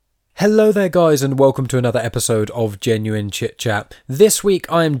Hello there guys and welcome to another episode of Genuine Chit Chat. This week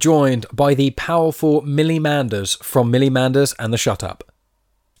I am joined by the powerful Millie Manders from Millie Manders and the Shut Up.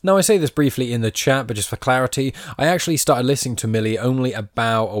 Now I say this briefly in the chat, but just for clarity, I actually started listening to Millie only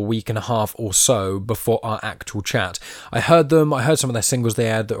about a week and a half or so before our actual chat. I heard some of their singles they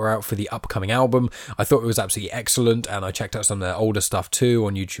had that were out for the upcoming album. I thought it was absolutely excellent, and I checked out some of their older stuff too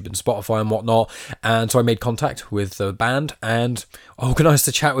on YouTube and Spotify and whatnot, and so I made contact with the band and organised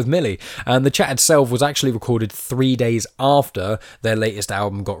a chat with Millie. And the chat itself was actually recorded 3 days after their latest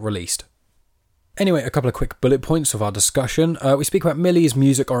album got released. Anyway, a couple of quick bullet points of our discussion. We speak about Millie's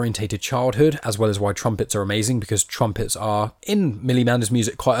music-orientated childhood, as well as why trumpets are amazing, because trumpets are in Millie Manders'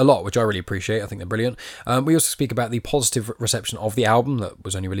 music quite a lot, which I really appreciate. I think they're brilliant. We also speak about the positive reception of the album that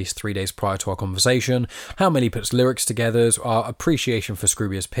was only released 3 days prior to our conversation, how Millie puts lyrics together, our appreciation for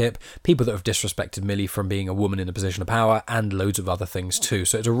Scrooby as Pip, people that have disrespected Millie from being a woman in a position of power, and loads of other things too.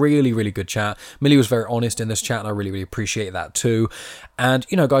 So it's a really, really good chat. Millie was very honest in this chat, and I really, really appreciate that too. And,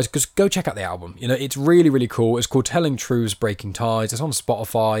 guys, just go check out the album. It's really, really cool. It's called Telling Truths, Breaking Ties. It's on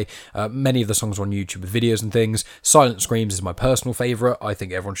Spotify. Many of the songs are on YouTube with videos and things. Silent Screams is my personal favourite. I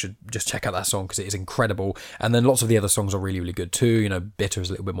think everyone should just check out that song because it is incredible. And then lots of the other songs are really, really good too. Bitter is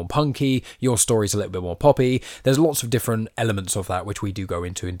a little bit more punky. Your Story is a little bit more poppy. There's lots of different elements of that, which we do go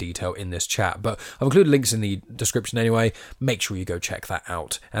into in detail in this chat. But I've included links in the description anyway. Make sure you go check that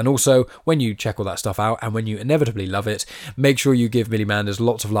out. And also, when you check all that stuff out and when you inevitably love it, make sure you give Millie Manders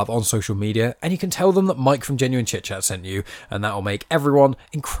lots of love on social media, and you can tell them that Mike from Genuine Chit Chat sent you, and that will make everyone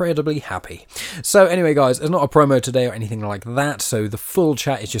incredibly happy. So anyway guys, there's not a promo today or anything like that, so the full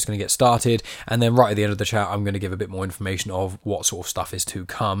chat is just going to get started, and then right at the end of the chat I'm going to give a bit more information of what sort of stuff is to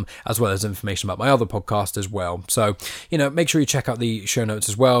come, as well as information about my other podcast as well. So, make sure you check out the show notes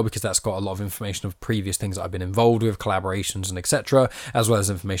as well, because that's got a lot of information of previous things that I've been involved with, collaborations and etc., as well as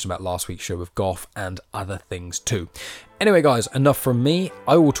information about last week's show with Goff and other things too. Anyway guys, enough from me.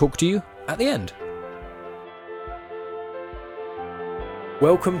 I will talk to you at the end.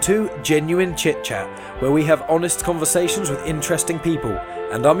 Welcome to Genuine Chit Chat, where we have honest conversations with interesting people.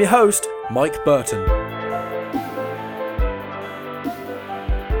 And I'm your host, Mike Burton.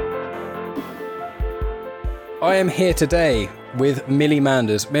 I am here today with Millie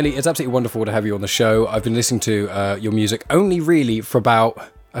Manders. Millie, it's absolutely wonderful to have you on the show. I've been listening to your music only really for about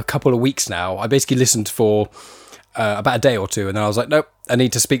a couple of weeks now. I basically listened for about a day or two, and then I was like, nope, I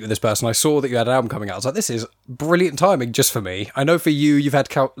need to speak with this person. I saw that you had an album coming out. I was like, this is brilliant timing just for me. I know for you, you've had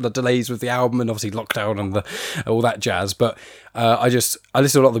delays with the album and obviously lockdown and all that jazz, but I listened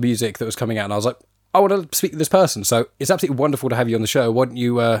to a lot of the music that was coming out, and I was like, I want to speak to this person. So it's absolutely wonderful to have you on the show. Why don't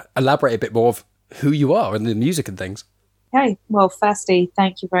you elaborate a bit more of who you are and the music and things? Okay, well, firstly,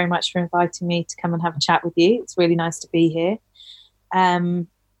 thank you very much for inviting me to come and have a chat with you. It's really nice to be here.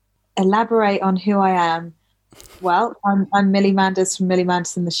 Elaborate on who I am. Well, I'm Millie Manders from Millie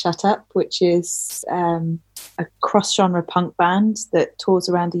Manders and the Shut Up, which is a cross-genre punk band that tours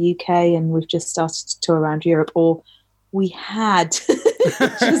around the UK, and we've just started to tour around Europe, or we had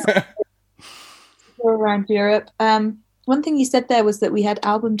just tour around Europe. One thing you said there was that we had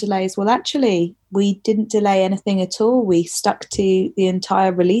album delays. Well, actually, we didn't delay anything at all. We stuck to the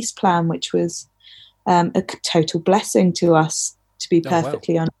entire release plan, which was a total blessing to us, to be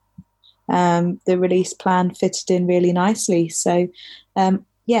perfectly honest. The release plan fitted in really nicely. So,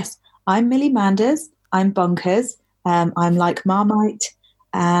 yes, I'm Millie Manders. I'm bonkers. I'm like Marmite,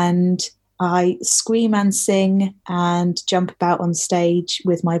 and I scream and sing and jump about on stage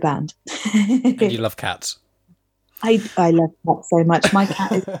with my band. And you love cats. I love cats so much. My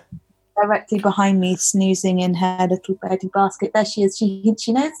cat is directly behind me, snoozing in her little birdie basket. There she is. She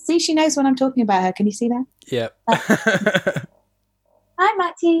knows. See, she knows when I'm talking about her. Can you see that? Yeah. Hi,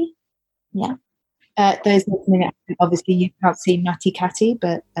 Matty. Yeah. Those listening, obviously you can't see Matty Catty,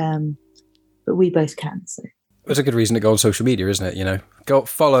 but we both can. So it's a good reason to go on social media, isn't it? Go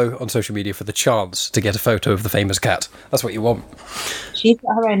follow on social media for the chance to get a photo of the famous cat. That's what you want. She's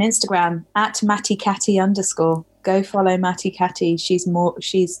got her own Instagram @MattyCatty_. Go follow Matty Catty. She's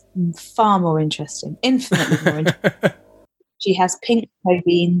far more interesting, infinitely more interesting. She has pink toe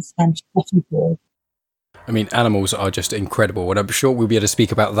beans and fluffy paws. I mean, animals are just incredible, and I'm sure we'll be able to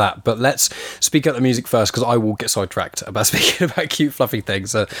speak about that. But let's speak about the music first, because I will get sidetracked about speaking about cute, fluffy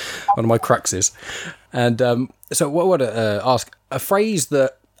things. One of my cruxes. And so what I want to ask, a phrase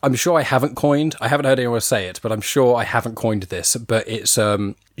that I'm sure I haven't coined. I haven't heard anyone say it, but I'm sure I haven't coined this. But it's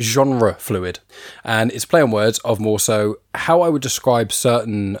genre fluid, and it's play on words of more so how I would describe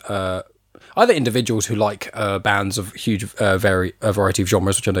certain either individuals who like bands of huge variety of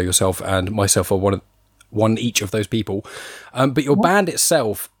genres, which I know yourself and myself are one of one each of those people. But your band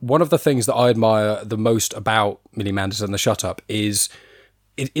itself, one of the things that I admire the most about Millie Manders and the Shut Up is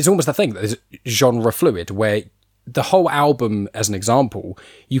it's almost a thing that is genre fluid, where the whole album, as an example,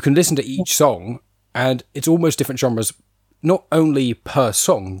 you can listen to each song and it's almost different genres, not only per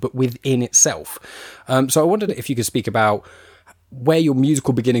song, but within itself. So I wondered if you could speak about where your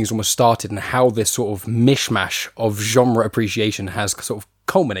musical beginnings almost started and how this sort of mishmash of genre appreciation has sort of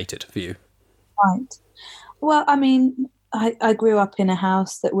culminated for you. Right. Well, I mean, I grew up in a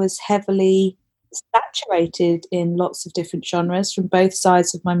house that was heavily saturated in lots of different genres from both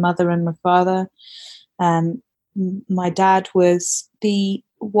sides of my mother and my father. My dad was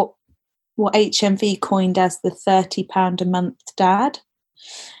what HMV coined as the £30 a month dad.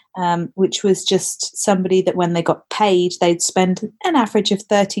 Which was just somebody that when they got paid, they'd spend an average of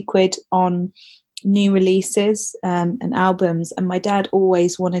 30 quid on new releases and albums. And my dad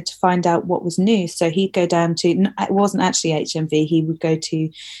always wanted to find out what was new. So he'd go down to, it wasn't actually HMV, he would go to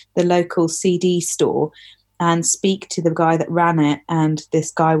the local CD store and speak to the guy that ran it. And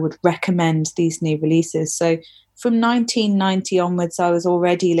this guy would recommend these new releases. So from 1990 onwards, I was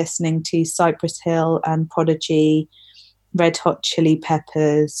already listening to Cypress Hill and Prodigy, Red Hot Chili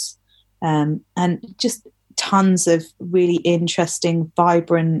Peppers, and just tons of really interesting,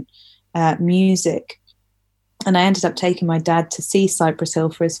 vibrant music. And I ended up taking my dad to see Cypress Hill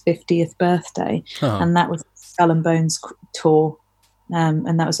for his 50th birthday. Oh. And that was Skull and Bones tour.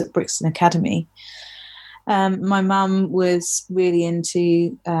 And that was at Brixton Academy. My mum was really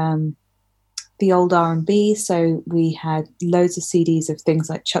into the old R&B, so we had loads of CDs of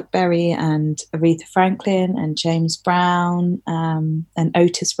things like Chuck Berry and Aretha Franklin and James Brown and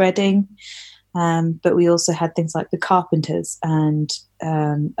Otis Redding, but we also had things like the Carpenters and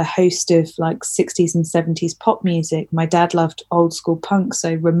a host of like 60s and 70s pop music. My dad loved old school punk,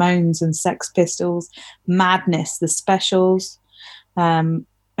 so Ramones and Sex Pistols, Madness, the Specials, and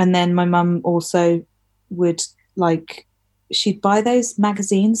then my mum also would she'd buy those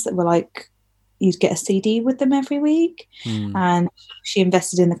magazines that were like, you'd get a CD with them every week. And she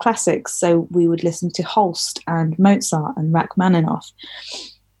invested in the classics. So we would listen to Holst and Mozart and Rachmaninoff.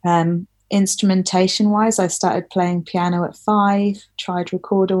 Instrumentation wise, I started playing piano at 5, tried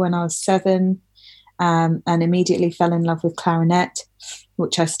recorder when I was 7, and immediately fell in love with clarinet,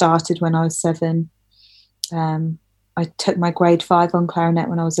 which I started when I was 7. I took my grade 5 on clarinet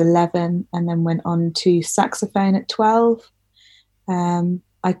when I was 11 and then went on to saxophone at 12.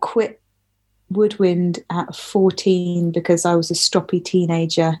 I quit woodwind at 14 because I was a stroppy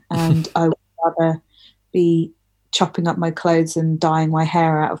teenager and I would rather be chopping up my clothes and dyeing my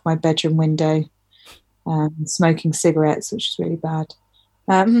hair out of my bedroom window, smoking cigarettes, which was really bad.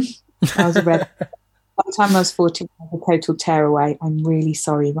 I was a red. By the time I was 14, I was a total tearaway. I'm really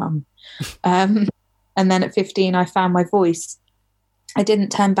sorry, Mum. And then at 15, I found my voice. I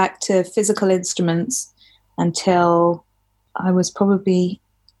didn't turn back to physical instruments until I was probably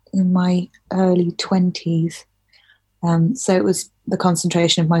in my early 20s. So it was the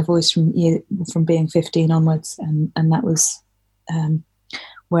concentration of my voice from being 15 onwards, and that was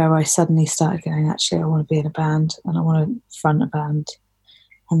where I suddenly started going, actually, I want to be in a band and I want to front a band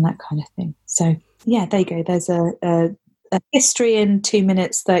and that kind of thing. So yeah, there you go. There's a history in 2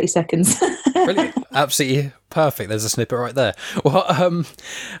 minutes, 30 seconds. Brilliant. Absolutely perfect. There's a snippet right there. Well,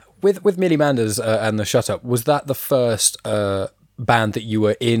 with Millie Manders and the Shut Up, was that the first band that you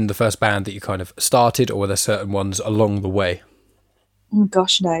were in, the first band that you kind of started, or were there certain ones along the way? Oh,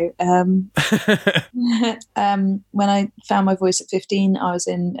 gosh, no. When I found my voice at 15, I was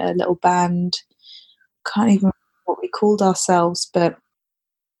in a little band. Can't even remember what we called ourselves, but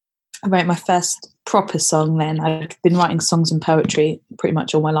I wrote my first proper song then. I'd been writing songs and poetry pretty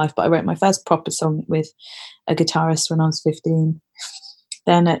much all my life, but I wrote my first proper song with a guitarist when I was 15.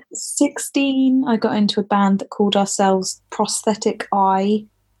 Then at 16, I got into a band that called ourselves Prosthetic Eye,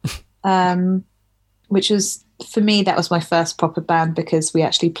 which was, for me, that was my first proper band because we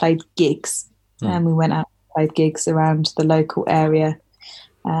actually played gigs and we went out and played gigs around the local area.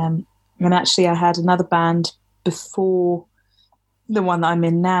 And actually I had another band before the one that I'm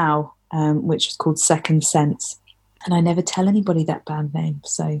in now, which is called Second Sense. And I never tell anybody that band name.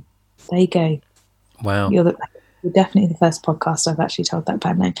 So there you go. Wow. You're definitely the first podcast I've actually told that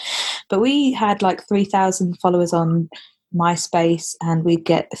band name. But we had like 3,000 followers on MySpace, and we'd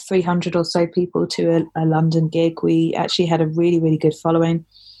get 300 or so people to a London gig. We actually had a really, really good following,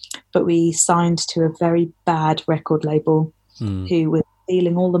 but we signed to a very bad record label who was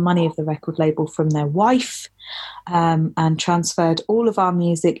stealing all the money of the record label from their wife, and transferred all of our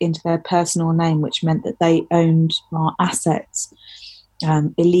music into their personal name, which meant that they owned our assets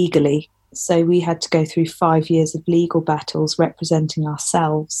illegally. So we had to go through 5 years of legal battles representing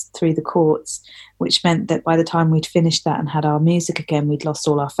ourselves through the courts, which meant that by the time we'd finished that and had our music again, we'd lost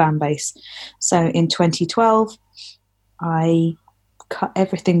all our fan base. So in 2012, I cut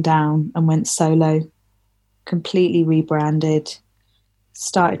everything down and went solo, completely rebranded,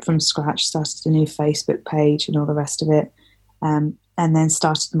 started from scratch, started a new Facebook page and all the rest of it, and then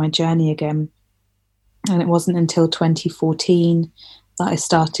started my journey again. And it wasn't until 2014 that I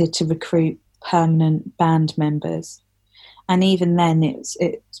started to recruit permanent band members. And even then, it's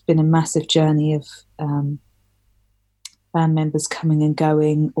been a massive journey of band members coming and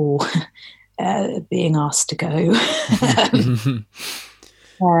going, or being asked to go.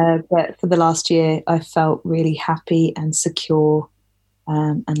 But for the last year, I felt really happy and secure,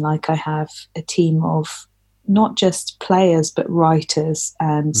 and like I have a team of not just players, but writers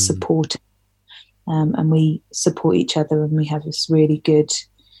and supporters. And we support each other, and we have this really good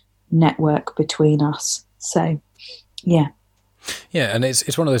network between us. So, yeah. Yeah, and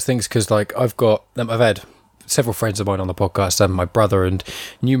it's one of those things, because like I've had several friends of mine on the podcast, and my brother, and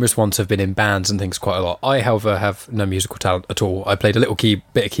numerous ones have been in bands and things quite a lot. I, however, have no musical talent at all. I played a little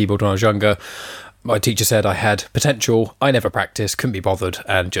bit of keyboard when I was younger. My teacher said I had potential. I never practiced, couldn't be bothered,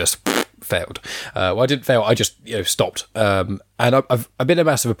 and just failed. Well, I didn't fail. I just stopped. And I've been a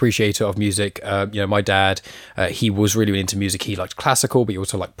massive appreciator of music. My dad, he was really into music. He liked classical, but he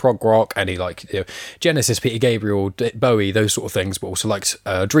also liked prog rock, and he liked Genesis, Peter Gabriel, Bowie, those sort of things. But also likes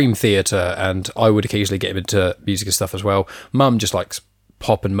Dream Theater, and I would occasionally get him into music and stuff as well. Mum just likes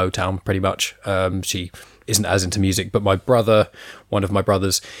pop and Motown pretty much. She isn't as into music, but my brother, one of my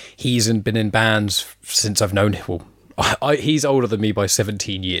brothers, he's been in bands since I've known him. Well, he's older than me by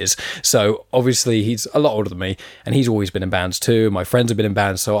 17 years, so obviously he's a lot older than me, and he's always been in bands too. My friends have been in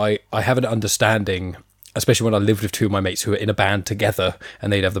bands, so I have an understanding, especially when I lived with two of my mates who were in a band together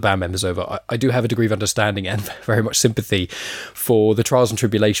and they'd have the band members over. I do have a degree of understanding and very much sympathy for the trials and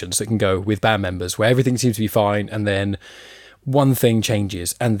tribulations that can go with band members, where everything seems to be fine and then one thing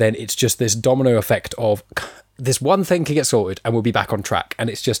changes, and then it's just this domino effect of this one thing can get sorted and we'll be back on track, and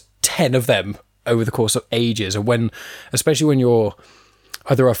it's just 10 of them over the course of ages. And especially when you're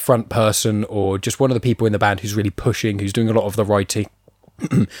either a front person or just one of the people in the band who's really pushing, who's doing a lot of the writing,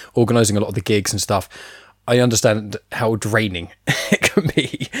 organising a lot of the gigs and stuff, I understand how draining it can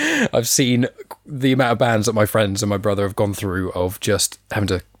be. I've seen the amount of bands that my friends and my brother have gone through of just having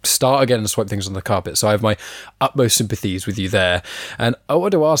to start again and swipe things on the carpet. So I have my utmost sympathies with you there. And I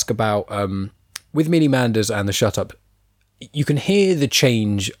want to ask about, with Milly Manders and the Shut Up, you can hear the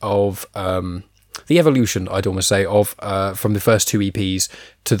change of the evolution, I'd almost say, of from the first two EPs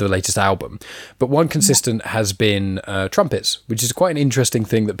to the latest album. But one consistent has been trumpets, which is quite an interesting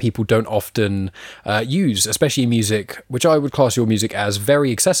thing that people don't often use, especially in music, which I would class your music as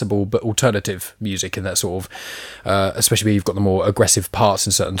very accessible, but alternative music in that sort of, especially where you've got the more aggressive parts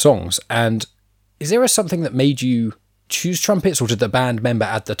in certain songs. And is there something that made you choose trumpets, or did the band member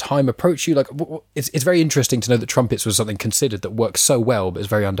at the time approach you? Like, it's very interesting to know that trumpets was something considered that works so well, but is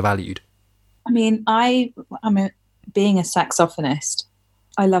very undervalued. I mean, being a saxophonist,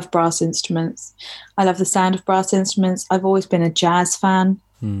 I love brass instruments. I love the sound of brass instruments. I've always been a jazz fan.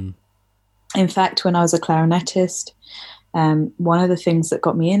 In fact, when I was a clarinetist, one of the things that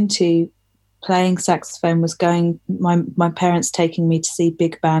got me into playing saxophone was my parents taking me to see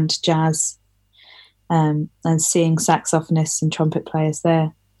big band jazz, and seeing saxophonists and trumpet players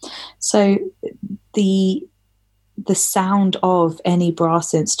there. So the sound of any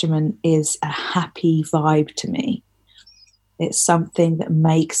brass instrument is a happy vibe to me. It's something that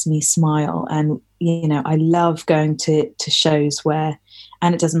makes me smile. And, I love going to shows where,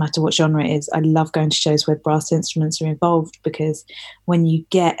 and it doesn't matter what genre it is, I love going to shows where brass instruments are involved, because when you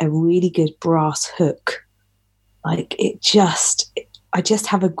get a really good brass hook, like I just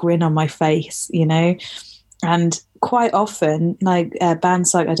have a grin on my face, And quite often, like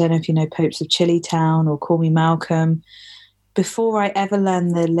bands like, I don't know if you know Popes of Chilitown or Call Me Malcolm, before I ever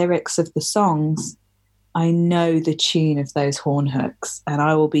learn the lyrics of the songs, I know the tune of those horn hooks, and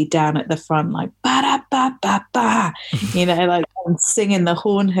I will be down at the front like ba-da-ba-ba-ba, like I'm singing the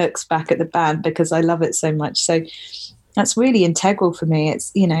horn hooks back at the band because I love it so much. So that's really integral for me.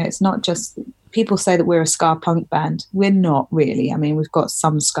 It's, it's not just, people say that we're a ska punk band. We're not really. I mean, we've got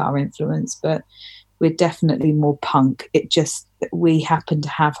some ska influence, but we're definitely more punk. It just, we happen to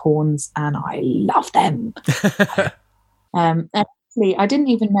have horns and I love them. Actually, I didn't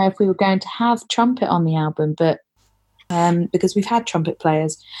even know if we were going to have trumpet on the album, but because we've had trumpet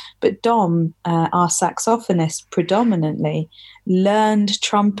players. But Dom, our saxophonist predominantly, learned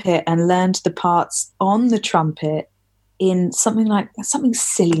trumpet and learned the parts on the trumpet in something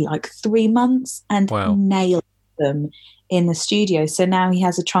silly like 3 months and Wow. nailed them in the studio. So now he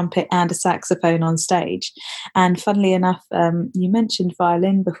has a trumpet and a saxophone on stage. And funnily enough, you mentioned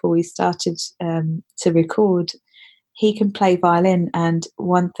violin before we started to record. He can play violin, and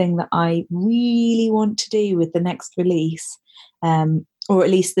one thing that I really want to do with the next release, or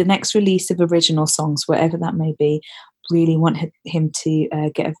at least the next release of original songs, whatever that may be, really want him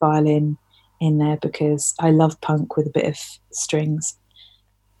to get a violin in there, because I love punk with a bit of strings.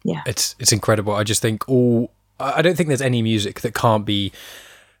 Yeah, It's incredible. I just think I don't think there's any music that can't be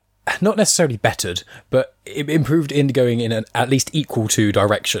not necessarily bettered, but improved in going in an at least equal to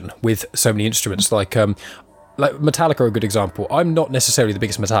direction with so many instruments. Like Metallica are a good example. I'm not necessarily the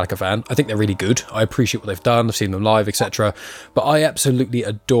biggest Metallica fan. I think they're really good. I appreciate what they've done. I've seen them live, etc. But I absolutely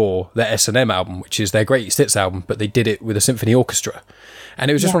adore their S&M album, which is their greatest hits album, but they did it with a symphony orchestra.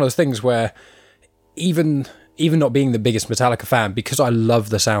 And it was just one of those things where even not being the biggest Metallica fan, because I love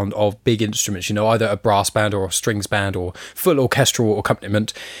the sound of big instruments, either a brass band or a strings band or full orchestral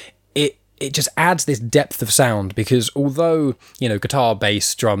accompaniment, it just adds this depth of sound, because although, guitar,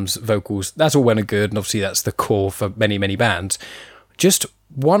 bass, drums, vocals, that's all well and good, and obviously that's the core for many, many bands, just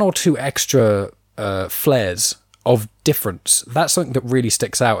one or two extra flares of difference, that's something that really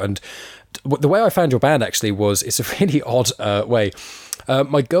sticks out. And the way I found your band actually was, it's a really odd way.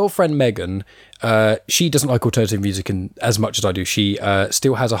 My girlfriend Megan, she doesn't like alternative music as much as I do. She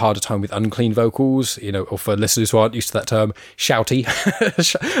still has a harder time with unclean vocals, or for listeners who aren't used to that term, shouty,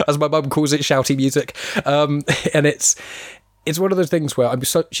 as my mum calls it, shouty music. And it's one of those things where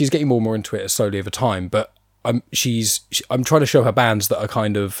she's getting more and more into it slowly over time, but I'm trying to show her bands that are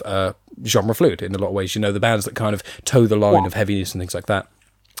kind of genre fluid in a lot of ways, the bands that kind of toe the line of heaviness and things like that.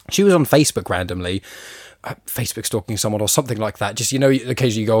 She was on Facebook randomly, Facebook stalking someone or something like that. Just,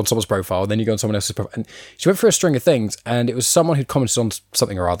 occasionally you go on someone's profile, then you go on someone else's profile. And she went through a string of things, and it was someone who'd commented on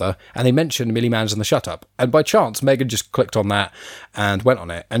something or other, and they mentioned Millie Manders and the Shut Up. And by chance, Megan just clicked on that and went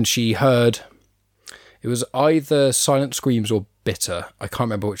on it. And she heard, it was either Silent Screams or Bitter. I can't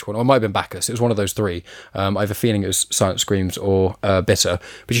remember which one. Or it might have been Bacchus. It was one of those three. I have a feeling it was Silent Screams or Bitter.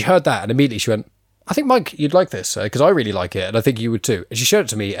 But she heard that, and immediately she went, I think, Mike, you'd like this, because I really like it, and I think you would too. And she showed it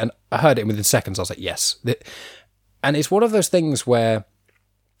to me, and I heard it, and within seconds I was like, yes. And it's one of those things where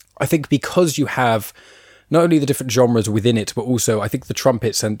I think, because you have not only the different genres within it, but also I think the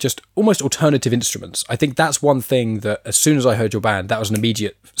trumpets and just almost alternative instruments. I think that's one thing that as soon as I heard your band, that was an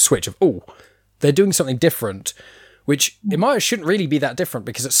immediate switch of, they're doing something different, which shouldn't really be that different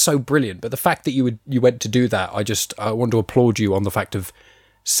because it's so brilliant. But the fact that you went to do that, I want to applaud you on the fact of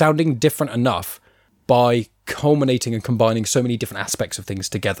sounding different enough by culminating and combining so many different aspects of things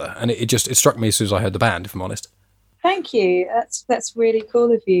together. And it struck me as soon as I heard the band, if I'm honest. Thank you. That's really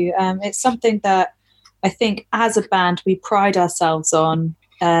cool of you. It's something that I think as a band we pride ourselves on,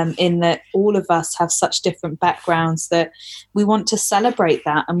 in that all of us have such different backgrounds that we want to celebrate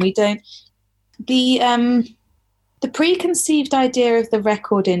that, and we don't. The preconceived idea of the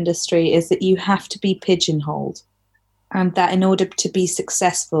record industry is that you have to be pigeonholed, and that in order to be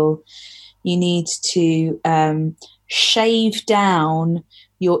successful, you need to shave down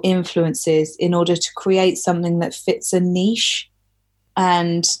your influences in order to create something that fits a niche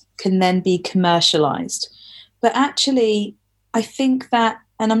and can then be commercialized. But actually, I think that,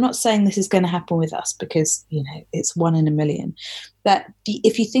 and I'm not saying this is going to happen with us because, it's 1 in a million, that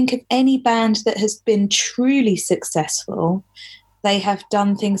if you think of any band that has been truly successful, they have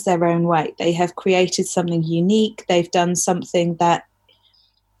done things their own way. They have created something unique. They've done something that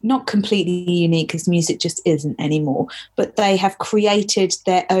not completely unique, because music just isn't anymore, but they have created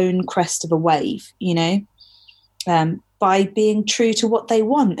their own crest of a wave, by being true to what they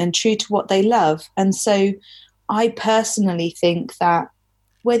want and true to what they love. And so I personally think that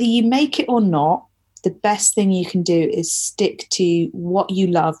whether you make it or not, the best thing you can do is stick to what you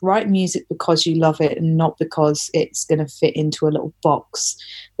love, write music because you love it and not because it's going to fit into a little box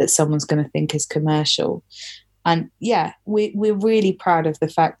that someone's going to think is commercial. And yeah, we're really proud of the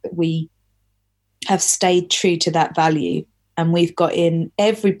fact that we have stayed true to that value, and we've got in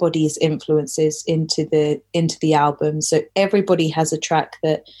everybody's influences into the album. So everybody has a track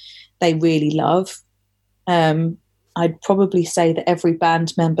that they really love. I'd probably say that every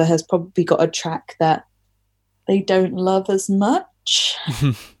band member has probably got a track that they don't love as much.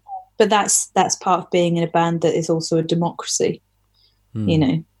 But that's part of being in a band that is also a democracy,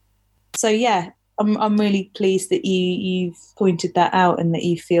 So yeah. I'm really pleased that you've pointed that out and that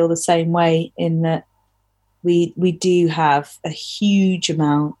you feel the same way, in that we do have a huge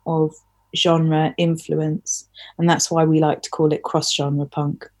amount of genre influence, and that's why we like to call it cross-genre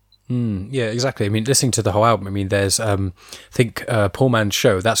punk. Yeah, exactly. I mean, listening to the whole album, I mean, there's, I think, Poor Man's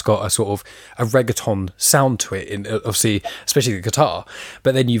Show, that's got a sort of a reggaeton sound to it, in obviously, especially the guitar.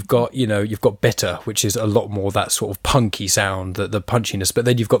 But then you've got, you've got Bitter, which is a lot more that sort of punky sound, the punchiness. But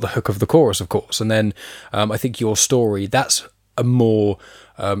then you've got the hook of the chorus, of course. And then I think Your Story, that's a more,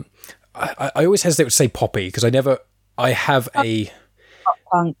 I always hesitate to say poppy, because I have a... Pop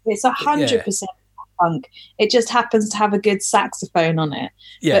punk. It's 100% punk. It just happens to have a good saxophone on it.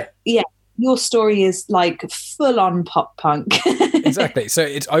 Yeah. But yeah, Your Story is like full on pop punk. Exactly. So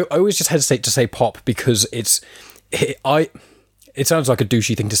I always just hesitate to say pop because it sounds like a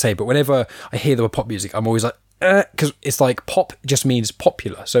douchey thing to say, but whenever I hear the word pop music, I'm always like, because it's like pop just means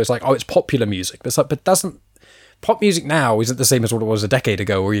popular. So it's like, oh, it's popular music. But it's like, but doesn't pop music now isn't the same as what it was a decade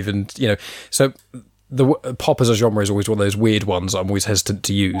ago, or even, so the pop as a genre is always one of those weird ones I'm always hesitant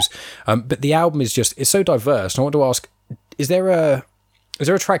to use. But the album is it's so diverse. And I want to ask, is there a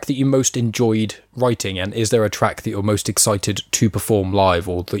track that you most enjoyed writing, and is there a track that you're most excited to perform live,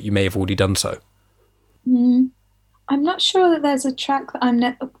 or that you may have already done so? I'm not sure that there's a track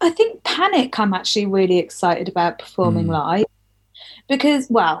that I think Panic I'm actually really excited about performing live, because,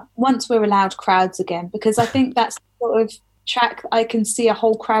 well, once we're allowed crowds again, because I think that's the sort of track I can see a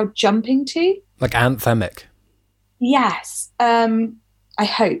whole crowd jumping to. Like anthemic. Yes. I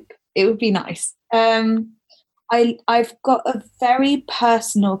hope. It would be nice. I've got a very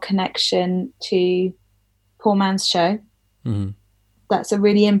personal connection to Poor Man's Show. Mm-hmm. That's a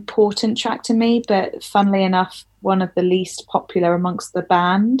really important track to me, but funnily enough, one of the least popular amongst the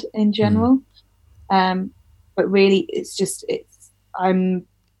band in general. But really, I'm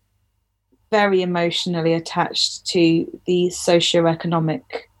very emotionally attached to the socioeconomic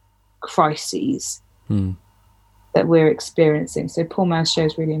crises that we're experiencing. So Poor Man's Show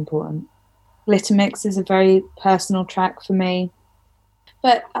is really important. Glitter Mix is a very personal track for me.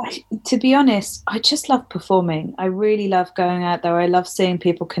 But to be honest, I just love performing. I really love going out there. I love seeing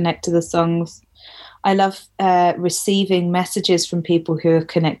people connect to the songs. I love receiving messages from people who are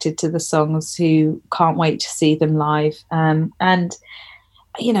connected to the songs, who can't wait to see them live. And,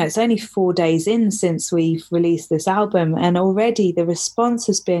 it's only 4 days in since we've released this album, and already the response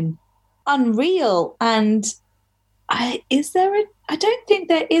has been unreal. And I don't think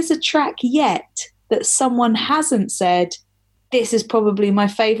there is a track yet that someone hasn't said, this is probably my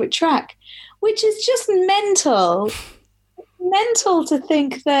favorite track, which is just mental to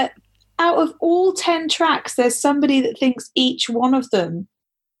think that out of all 10 tracks, there's somebody that thinks each one of them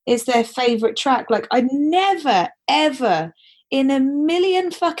is their favorite track. Like, I never, ever in a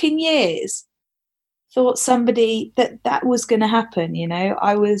million fucking years thought somebody that was going to happen.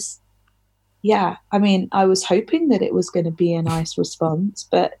 I was hoping that it was going to be a nice response,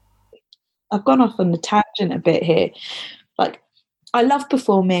 but I've gone off on a tangent a bit here. Like, I love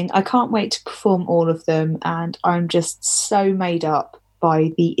performing. I can't wait to perform all of them. And I'm just so made up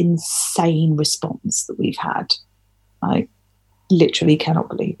by the insane response that we've had. I literally cannot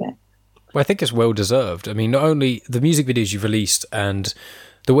believe it. Well, I think it's well deserved. I mean, not only the music videos you've released and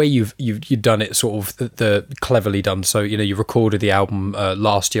the way you've done it, sort of the cleverly done. So, you recorded the album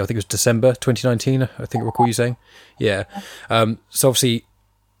last year. I think it was December 2019. I think I recall you saying, yeah. So obviously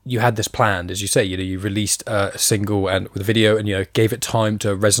you had this planned, as you say. You released a single and with a video, and gave it time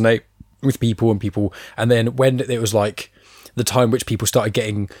to resonate with people, and then when it was like the time which people started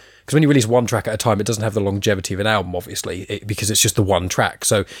getting, because when you release one track at a time, it doesn't have the longevity of an album, obviously, because it's just the one track.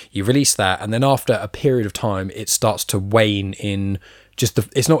 So you release that, and then after a period of time, it starts to wane in just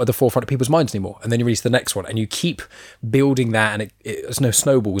it's not at the forefront of people's minds anymore. And then you release the next one, and you keep building that, and it's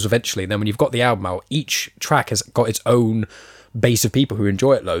snowballs eventually. And then when you've got the album out, each track has got its own base of people who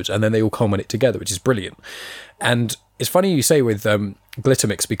enjoy it loads, and then they all culminate together, which is brilliant. And it's funny you say with Glitter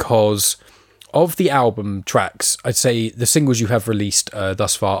Mix, because of the album tracks, I'd say the singles you have released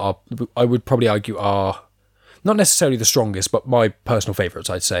thus far I would probably argue, are not necessarily the strongest, but my personal favourites,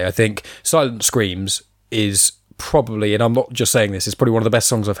 I'd say. I think Silent Screams is probably, and I'm not just saying this, is probably one of the best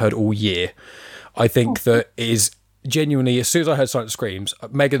songs I've heard all year. I think that is genuinely, as soon as I heard Silent Screams,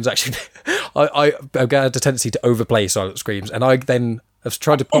 Megan's actually, I've got a tendency to overplay Silent Screams, and I then have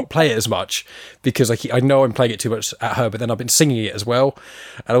tried to not play it as much because I know I'm playing it too much at her, but then I've been singing it as well.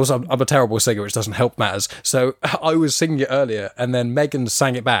 And also I'm a terrible singer, which doesn't help matters. So I was singing it earlier, and then Megan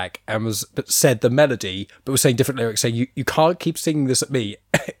sang it back and said the melody, but was saying different lyrics, saying, you can't keep singing this at me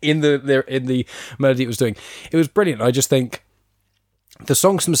in the melody it was doing. It was brilliant. I just think the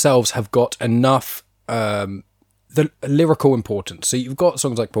songs themselves have got enough the lyrical importance. So you've got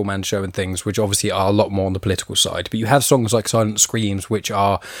songs like Poor Man's Show and things, which obviously are a lot more on the political side, but you have songs like Silent Screams, which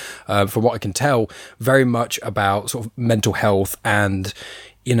are, from what I can tell, very much about sort of mental health, and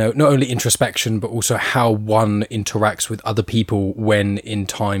not only introspection, but also how one interacts with other people when in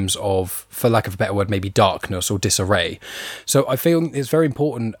times of, for lack of a better word, maybe darkness or disarray. So I feel it's very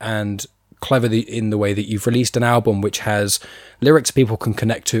important and clever in the way that you've released an album which has lyrics people can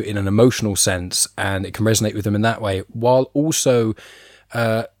connect to in an emotional sense, and it can resonate with them in that way, while also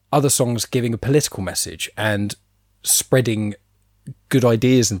other songs giving a political message and spreading good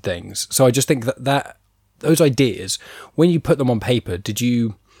ideas and things. So I just think that those ideas, when you put them on paper, do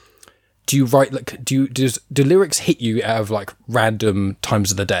you write, like, do lyrics hit you out of like random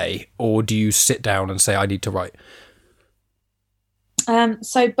times of the day, or do you sit down and say, I need to write?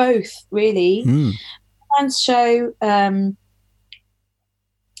 So both, really. Fans show, I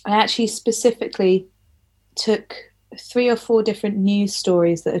actually specifically took 3 or 4 different news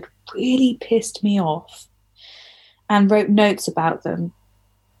stories that had really pissed me off and wrote notes about them.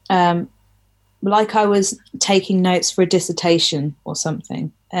 Like I was taking notes for a dissertation or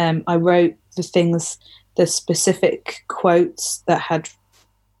something. I wrote the specific quotes that had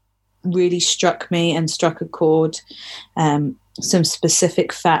really struck me and struck a chord, some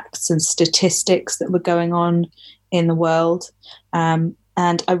specific facts and statistics that were going on in the world.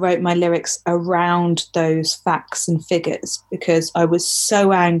 And I wrote my lyrics around those facts and figures because I was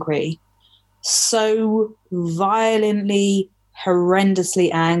so angry, so violently, horrendously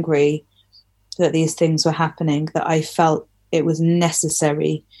angry that these things were happening, that I felt it was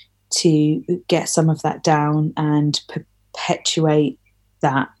necessary to get some of that down and perpetuate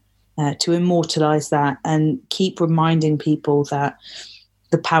that, to immortalize that, and keep reminding people that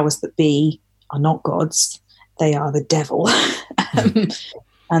the powers that be are not gods, they are the devil.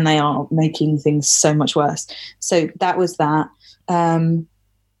 And they are making things so much worse. So that was that.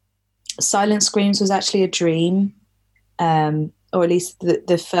 Silent Screams was actually a dream, or at least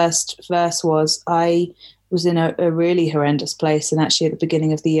the first verse was. I was in a really horrendous place, and actually at the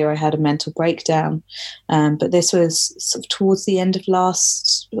beginning of the year I had a mental breakdown. But this was sort of towards the end of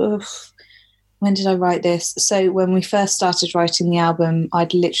when did I write this? So when we first started writing the album,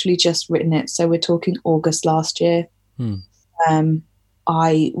 I'd literally just written it. So we're talking August last year.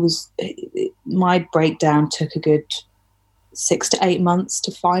 My breakdown took a good 6 to 8 months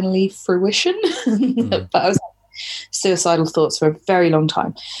to finally fruition. But I was suicidal thoughts for a very long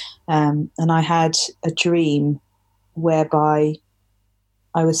time. And I had a dream whereby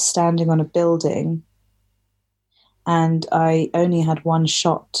I was standing on a building and I only had one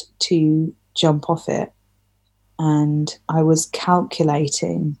shot to jump off it. And I was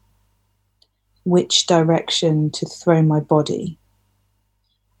calculating which direction to throw my body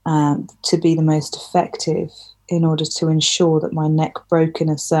to be the most effective, in order to ensure that my neck broke in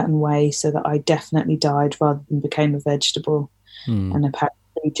a certain way so that I definitely died rather than became a vegetable and a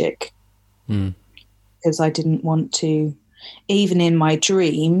paraplegic. Because I didn't want to, even in my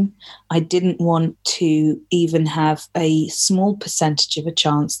dream, I didn't want to even have a small percentage of a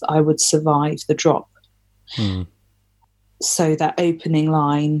chance that I would survive the drop. So that opening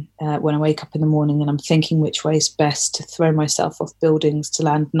line, when I wake up in the morning and I'm thinking which way is best to throw myself off buildings to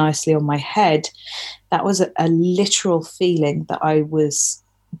land nicely on my head, that was a literal feeling that I was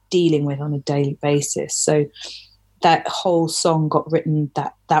dealing with on a daily basis. So that whole song got written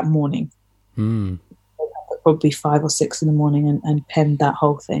that morning. Probably 5 or 6 in the morning and penned that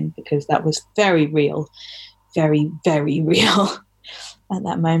whole thing, because that was very real, very, very real at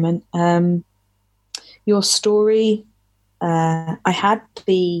that moment. Your Story, I had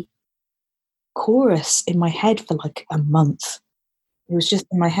the chorus in my head for like a month. It was just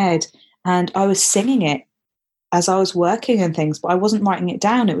in my head, and I was singing it as I was working and things, but I wasn't writing it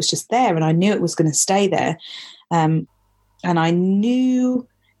down. It was just there, and I knew it was going to stay there. And I knew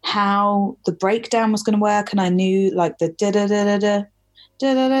how the breakdown was going to work, and I knew like the da-da-da-da-da,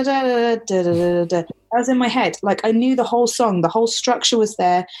 da-da-da-da-da-da-da-da-da. I was in my head. Like I knew the whole song, the whole structure was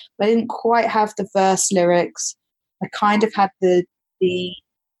there, but I didn't quite have the verse lyrics. I kind of had the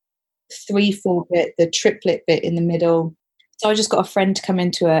 3/4 bit, the triplet bit in the middle. So I just got a friend to come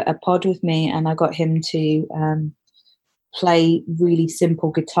into a pod with me, and I got him to play really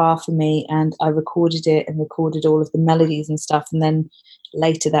simple guitar for me, and I recorded it and recorded all of the melodies and stuff. And then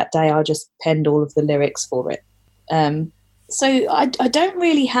later that day, I just penned all of the lyrics for it. So I don't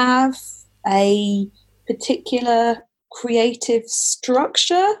really have a particular creative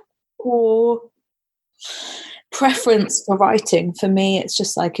structure or preference for writing. For me, it's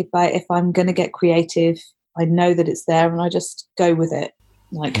just like if I'm going to get creative, I know that it's there, and I just go with it.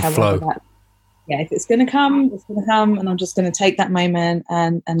 Like however that, if it's going to come, it's going to come, and I'm just going to take that moment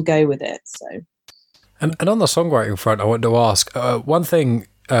and go with it. So, and on the songwriting front, I wanted to ask one thing.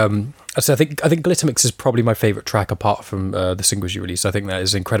 So I think Glitter Mix is probably my favourite track apart from the singles you released. I think that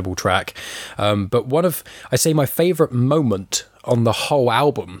is an incredible track. But I'd say my favourite moment on the whole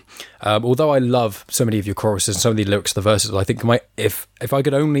album, although I love so many of your choruses and so many lyrics, the verses, I think if I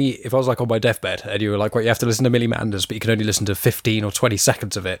was like on my deathbed and you were like, well, you have to listen to Millie Manders, but you can only listen to 15 or 20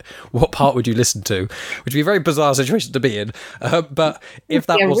 seconds of it, what part would you listen to? Which would be a very bizarre situation to be in. But if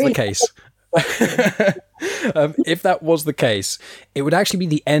that was the case... if that was the case, it would actually be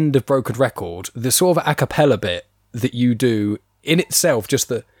the end of Broken Record, the sort of a cappella bit that you do in itself,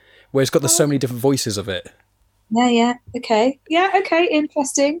 where it's got so many different voices of it. Okay,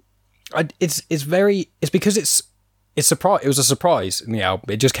 interesting. It's because it's surprise. It was a surprise in the album.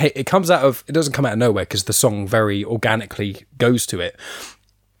 It doesn't come out of nowhere because the song very organically goes to it.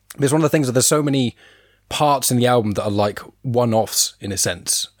 But it's one of the things that there's so many parts in the album that are like one-offs in a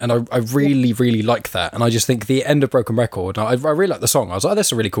sense, and I really really like that. And I just think the end of Broken Record, I really like the song. I was like, oh,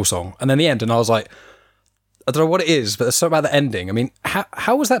 that's a really cool song. And then the end, and I was like, I don't know what it is, but there's something about the ending. I mean,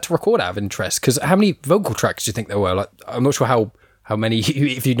 how was that to record out of interest? Because how many vocal tracks do you think there were? Like, I'm not sure how many,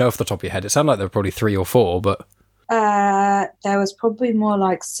 if you know off the top of your head. It sounded like there were probably 3 or 4, but there was probably more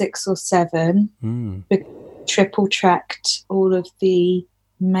like 6 or 7. Triple tracked all of the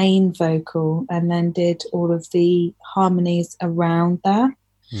main vocal and then did all of the harmonies around that.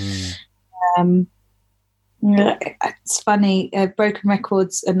 It's funny, Broken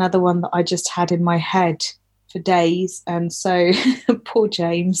Records, another one that I just had in my head for days, and so poor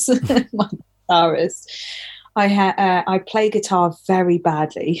James, my guitarist, I play guitar very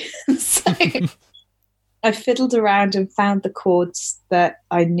badly, so I fiddled around and found the chords that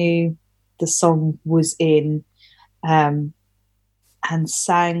I knew the song was in, and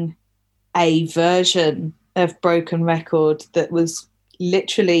sang a version of Broken Record that was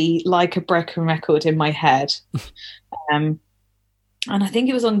literally like a Broken Record in my head. And I think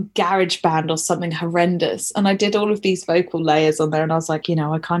it was on GarageBand or something horrendous. And I did all of these vocal layers on there, and I was like,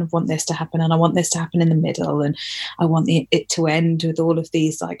 I kind of want this to happen, and I want this to happen in the middle, and I want it to end with all of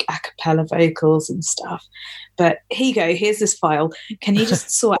these like a cappella vocals and stuff. But here you go, here's this file. Can you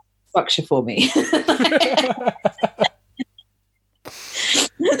just sort out the structure for me?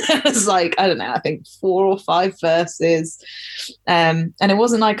 It was like, I don't know, I think 4 or 5 verses. And it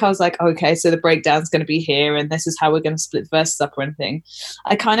wasn't like I was like, okay, so the breakdown's going to be here and this is how we're going to split the verses up or anything.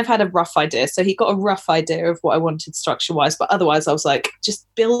 I kind of had a rough idea. So he got a rough idea of what I wanted structure-wise, but otherwise I was like, just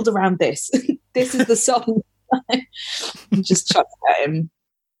build around this. This is the song. Just chuck at him.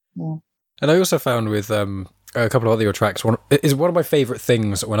 Yeah. And I also found with a couple of other tracks, one of my favourite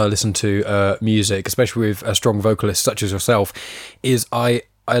things when I listen to music, especially with a strong vocalist such as yourself, is I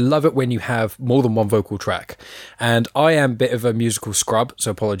love it when you have more than one vocal track. And I am a bit of a musical scrub,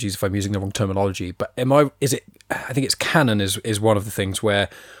 so apologies if I'm using the wrong terminology, but I think it's canon is one of the things where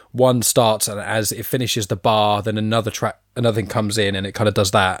one starts and as it finishes the bar, then another thing comes in and it kind of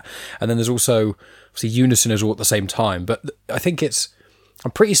does that. And then there's also obviously unison as all at the same time. But I think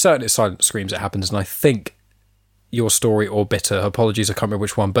I'm pretty certain it's Silent Screams that happens, and I think Your Story or Bitter, apologies, I can't remember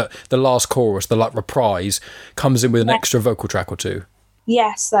which one, but the last chorus, the like reprise, comes in with an extra vocal track or two.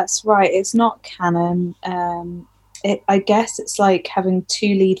 Yes, that's right. It's not canon. I guess it's like having 2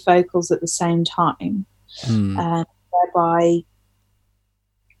 lead vocals at the same time, whereby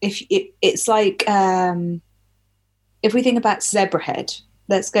it's like if we think about Zebrahead,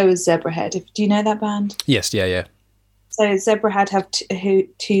 let's go with Zebrahead. Do you know that band? Yes, yeah. So Zebrahead have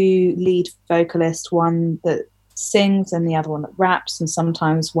 2 lead vocalists, one that sings and the other one that raps, and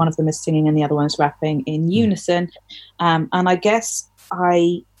sometimes one of them is singing and the other one is rapping in unison. And I guess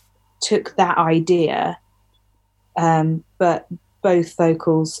I took that idea, but both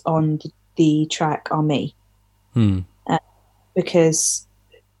vocals on the track are me, because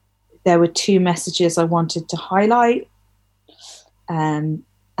there were 2 messages I wanted to highlight, and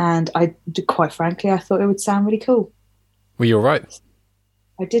quite frankly, I thought it would sound really cool. Well, you're right.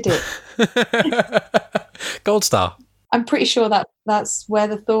 I did it. Gold star. I'm pretty sure that's where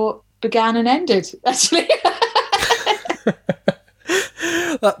the thought began and ended, actually.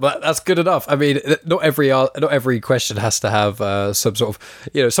 That's good enough. I mean, not every question has to have some sort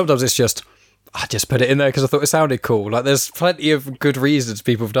of, sometimes it's just, I just put it in there because I thought it sounded cool. Like, there's plenty of good reasons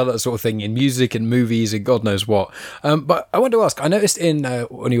people have done that sort of thing in music and movies and God knows what. But I wanted to ask, I noticed in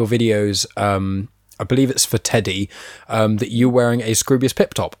one of your videos, I believe it's for Teddy, that you're wearing a Scroobius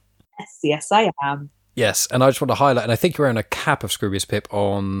Pip top. Yes, I am. Yes, and I just want to highlight, and I think you're wearing a cap of Scroobius Pip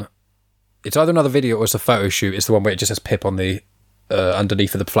on, it's either another video or it's a photo shoot. It's the one where it just says Pip on the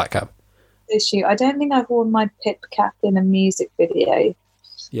underneath of the flat cap. Issue. I don't think I've worn my Pip cap in a music video.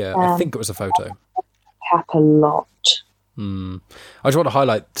 Yeah, I think it was a photo. Cap a lot. I just want to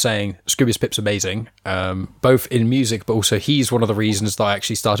highlight saying Scroobius Pip's amazing, both in music, but also he's one of the reasons that I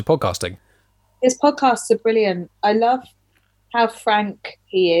actually started podcasting. His podcasts are brilliant. I love how frank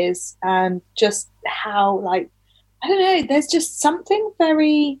he is, and just how, like, I don't know, there's just something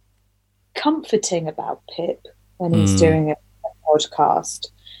very comforting about Pip when he's doing a podcast.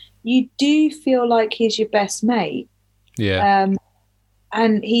 You do feel like he's your best mate. Yeah.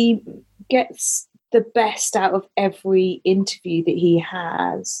 And he gets the best out of every interview that he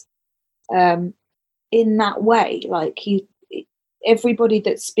has in that way. Like, everybody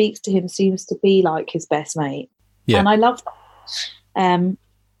that speaks to him seems to be like his best mate. Yeah. And I love that.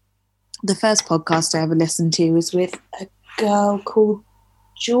 The first podcast I ever listened to was with a girl called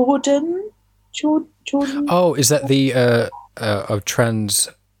Jordan. Jordan. Oh, is that the a trans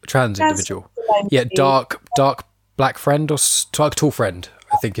individual? Yeah, dark black friend or dark tall friend,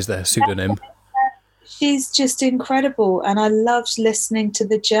 I think is their pseudonym. She's just incredible, and I loved listening to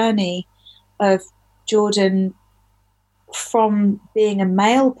the journey of Jordan from being a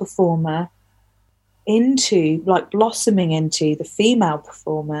male performer into, like, blossoming into the female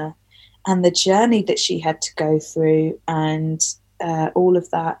performer, and the journey that she had to go through, and all of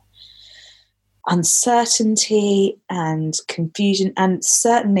that uncertainty and confusion, and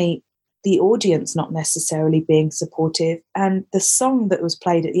certainly the audience not necessarily being supportive, and the song that was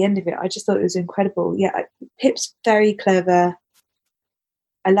played at the end of it, I just thought it was incredible. Yeah, Pip's very clever.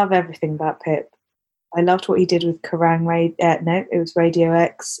 I love everything about Pip. I loved what he did with Kerrang! It was Radio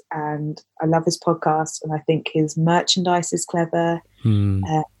X, and I love his podcast, and I think his merchandise is clever.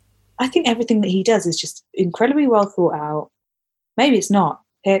 I think everything that he does is just incredibly well thought out. Maybe it's not.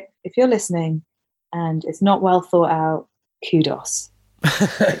 Pip, if you're listening and it's not well thought out, kudos.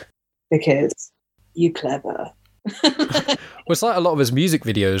 Because you clever. Well, it's like a lot of his music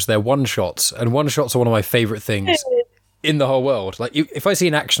videos, they're one-shots, and one-shots are one of my favourite things in the whole world. Like, if I see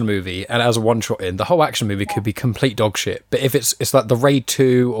an action movie and it has a one-shot in, the whole action movie could be complete dog shit. But if it's like the Raid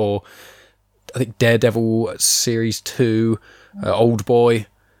 2 or I think Daredevil Series 2, Old Boy,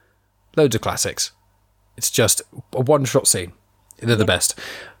 loads of classics. It's just a one-shot scene. They're the best.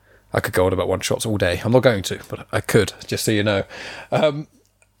 I could go on about one-shots all day. I'm not going to, but I could, just so you know. And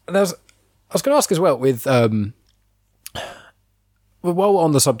I was going to ask as well, with while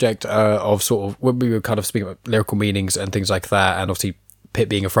on the subject of sort of when we were kind of speaking about lyrical meanings and things like that, and obviously Pip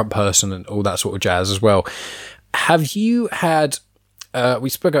being a front person and all that sort of jazz as well, have you had? We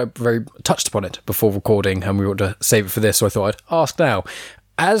touched upon it before recording, and we want to save it for this, so I thought I'd ask now.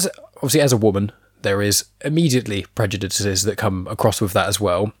 As a woman, there is immediately prejudices that come across with that as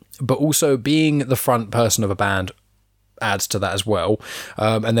well, but also being the front person of a band adds to that as well.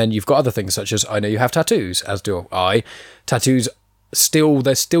 And then you've got other things such as, I know you have tattoos, as do I. Tattoos,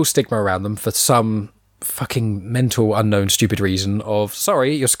 there's still stigma around them for some fucking mental, unknown, stupid reason of,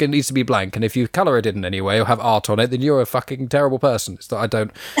 sorry, your skin needs to be blank, and if you colour it in any way or have art on it, then you're a fucking terrible person.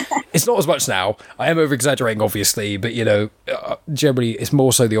 It's not as much now. I am over-exaggerating, obviously, but, you know, generally it's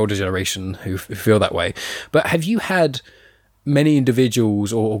more so the older generation who feel that way. But have you had many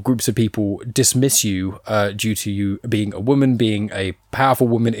individuals or groups of people dismiss you due to you being a woman, being a powerful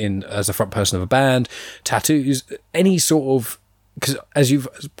woman as a front person of a band, tattoos, any sort of, because as you've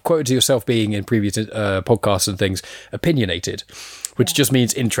quoted to yourself being in previous podcasts and things, opinionated, which just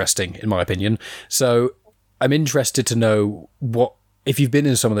means interesting in my opinion. So I'm interested to know if you've been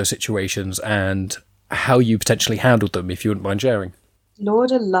in some of those situations and how you potentially handled them, if you wouldn't mind sharing.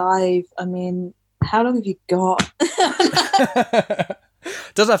 Lord alive, I mean, how long have you got?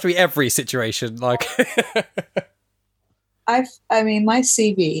 Doesn't have to be every situation. Like, my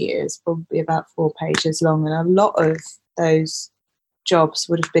CV is probably about 4 pages long, and a lot of those jobs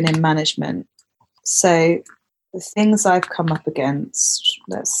would have been in management. So the things I've come up against,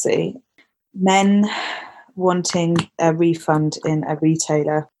 let's see, men wanting a refund in a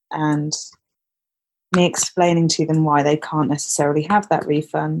retailer and me explaining to them why they can't necessarily have that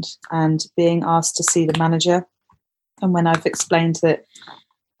refund, and being asked to see the manager. And when I've explained that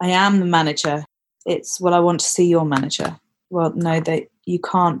I am the manager, it's, well, I want to see your manager. Well, no, you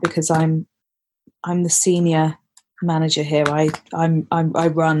can't, because I'm the senior manager here. I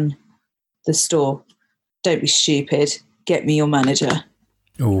run the store. Don't be stupid. Get me your manager.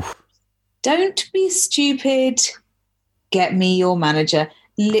 Ooh. Don't be stupid. Get me your manager.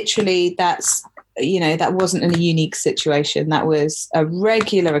 Literally, that's, that wasn't a unique situation. That was a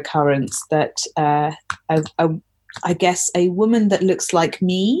regular occurrence that I guess a woman that looks like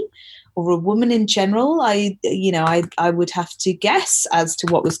me, or a woman in general, I would have to guess as to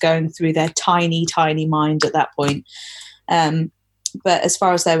what was going through their tiny, tiny mind at that point. But as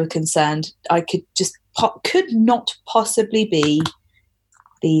far as they were concerned, I could just could not possibly be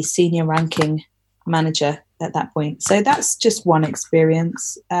the senior ranking manager at that point. So that's just one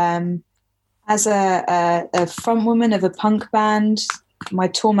experience. As a front woman of a punk band, my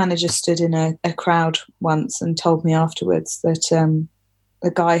tour manager stood in a crowd once and told me afterwards that a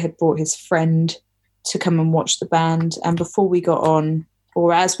guy had brought his friend to come and watch the band. And before we got on,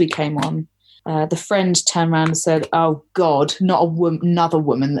 or as we came on, the friend turned around and said, "Oh God, not another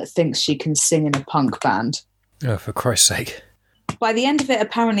woman that thinks she can sing in a punk band." Oh, for Christ's sake. By the end of it,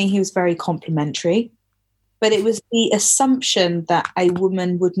 apparently he was very complimentary, but it was the assumption that a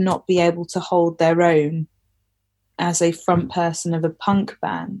woman would not be able to hold their own as a front person of a punk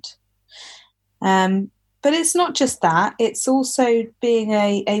band. But it's not just that. It's also being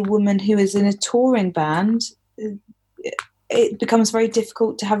a woman who is in a touring band. It becomes very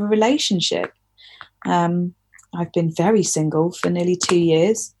difficult to have a relationship. I've been very single for nearly 2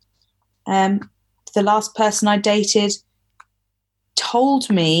 years. The last person I dated told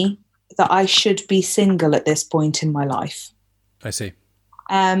me that I should be single at this point in my life. I see.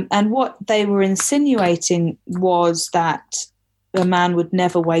 And what they were insinuating was that a man would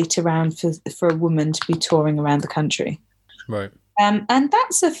never wait around for a woman to be touring around the country. Right. And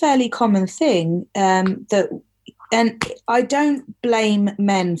that's a fairly common thing. And I don't blame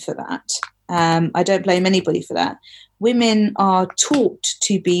men for that. I don't blame anybody for that. Women are taught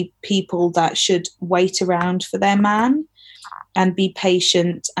to be people that should wait around for their man and be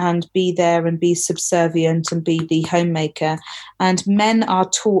patient and be there and be subservient and be the homemaker. And men are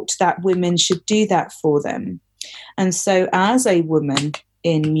taught that women should do that for them. And so as a woman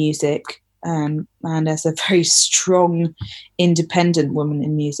in music, and as a very strong, independent woman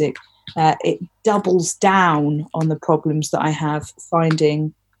in music, it doubles down on the problems that I have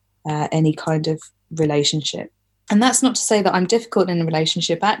finding any kind of relationship. And that's not to say that I'm difficult in a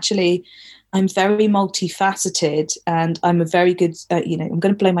relationship. Actually, I'm very multifaceted, and I'm a very good, I'm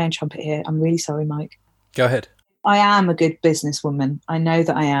going to blow my own trumpet here. I'm really sorry, Mike. Go ahead. I am a good businesswoman. I know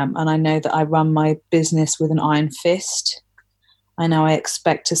that I am. And I know that I run my business with an iron fist. I know I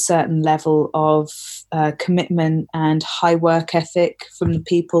expect a certain level of commitment and high work ethic from the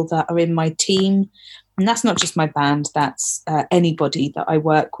people that are in my team. And that's not just my band. That's anybody that I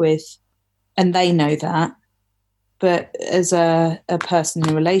work with. And they know that. But as a person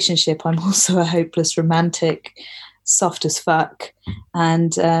in a relationship, I'm also a hopeless romantic, soft as fuck.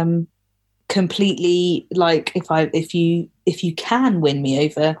 And completely, like, if you can win me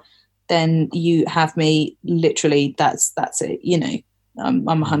over, then you have me. Literally, that's it. I'm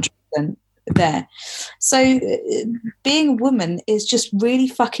 100% there. So being a woman is just really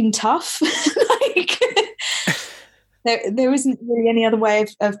fucking tough. Like, there isn't really any other way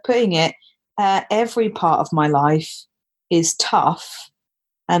of putting it. Every part of my life is tough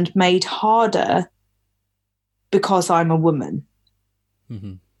and made harder because I'm a woman.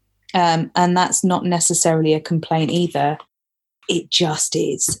 Mm-hmm. And that's not necessarily a complaint either. It just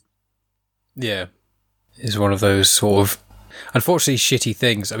is. Yeah. It's one of those sort of, unfortunately, shitty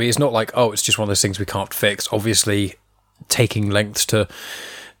things. I mean, it's not like, oh, it's just one of those things we can't fix. Obviously, taking lengths to,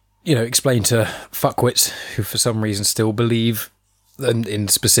 explain to fuckwits who for some reason still believe in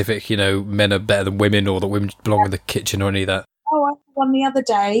specific, men are better than women, or that women belong in the kitchen, or any of that. Oh, I had one the other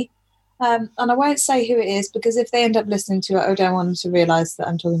day. And I won't say who it is, because if they end up listening to it, I don't want them to realise that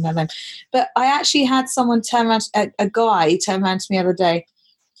I'm talking about them. But I actually had someone a guy turn around to me the other day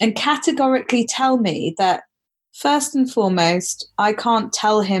and categorically tell me that, first and foremost, I can't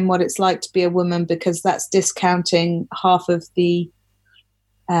tell him what it's like to be a woman, because that's discounting half of the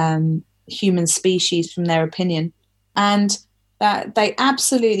human species from their opinion. And that they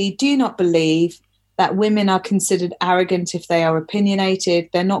absolutely do not believe that women are considered arrogant if they are opinionated,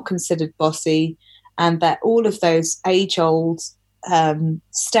 they're not considered bossy, and that all of those age-old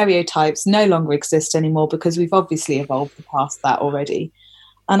stereotypes no longer exist anymore, because we've obviously evolved past that already.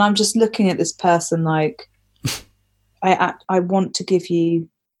 And I'm just looking at this person like, I want to give you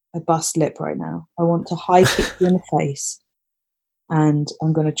a bust lip right now. I want to high kick you in the face, and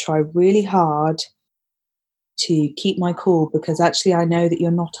I'm going to try really hard to keep my cool, because actually I know that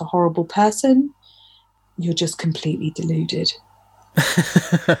you're not a horrible person. You're just completely deluded.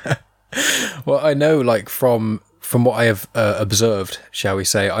 Well, I know, like, from what I have observed, shall we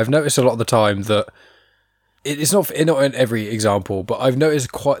say, I've noticed a lot of the time that it's not in every example, but I've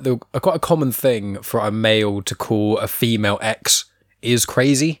noticed quite a common thing for a male to call a female ex is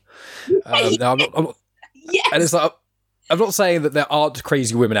crazy. Now Yes. And it's like, I'm not saying that there aren't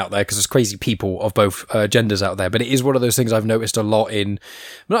crazy women out there, because there's crazy people of both genders out there, but it is one of those things I've noticed a lot in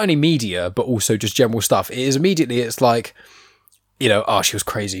not only media, but also just general stuff. It's like, you know, oh, she was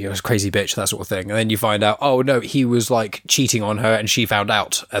crazy, it was a crazy bitch, that sort of thing. And then you find out, oh no, he was like cheating on her and she found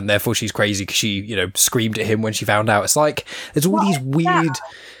out, and therefore she's crazy because she, you know, screamed at him when she found out. It's like, there's all these weird...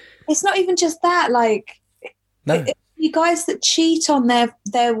 It's not even just that, like, no. You guys that cheat on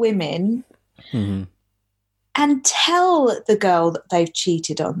their women and tell the girl that they've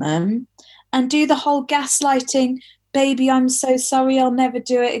cheated on them and do the whole gaslighting, baby, I'm so sorry, I'll never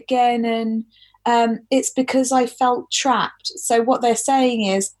do it again, and it's because I felt trapped. So what they're saying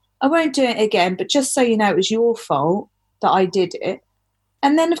is, I won't do it again, but just so you know, it was your fault that I did it.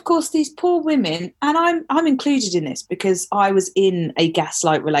 And then, of course, these poor women, and I'm included in this because I was in a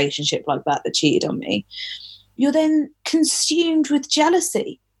gaslight relationship like that cheated on me. You're then consumed with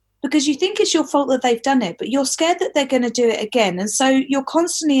jealousy because you think it's your fault that they've done it, but you're scared that they're going to do it again. And so you're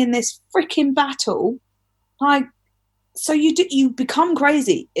constantly in this freaking battle. Like, so you become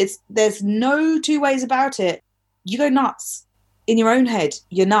crazy. There's no two ways about it. You go nuts in your own head.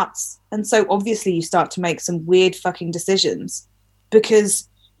 You're nuts. And so obviously you start to make some weird fucking decisions because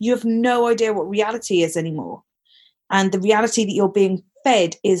you have no idea what reality is anymore. And the reality that you're being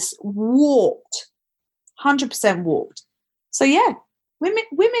fed is warped, 100% warped. So yeah, women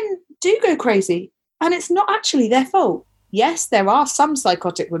do go crazy, and it's not actually their fault. Yes, there are some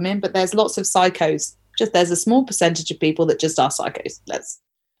psychotic women, but there's lots of psychos. Just there's a small percentage of people that just are psychos. Let's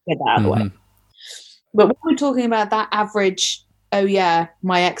get that out of the way. But when we're talking about that average, oh yeah,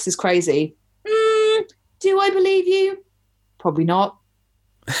 my ex is crazy. Do I believe you? Probably not.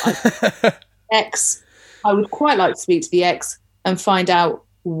 Ex, I would quite like to speak to the ex and find out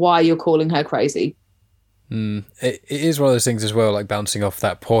why you're calling her crazy. It is one of those things as well, like bouncing off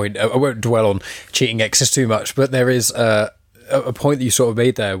that point. I won't dwell on cheating exes too much, but there is a point that you sort of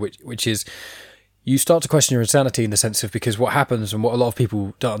made there, which is you start to question your insanity in the sense of, because what happens and what a lot of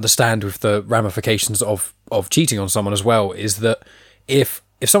people don't understand with the ramifications of cheating on someone as well is that if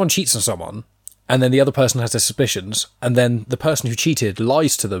someone cheats on someone and then the other person has their suspicions and then the person who cheated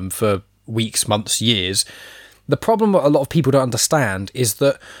lies to them for weeks, months, years, the problem that a lot of people don't understand is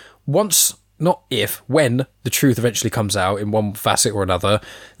that when the truth eventually comes out in one facet or another,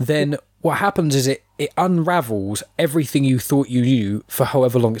 then what happens is it unravels everything you thought you knew for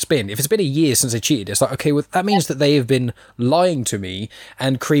however long it's been. If it's been a year since they cheated, it's like, okay, well, that means that they have been lying to me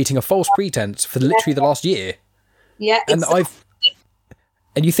and creating a false pretense for literally the last year. Yeah, exactly.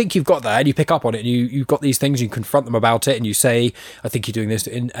 And you think you've got that, and you pick up on it, and you've got these things, you confront them about it, and you say, I think you're doing this,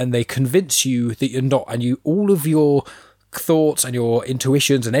 and they convince you that you're not, and all of your thoughts and your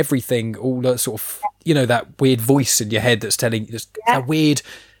intuitions and everything, all that sort of, that weird voice in your head that's telling you that weird,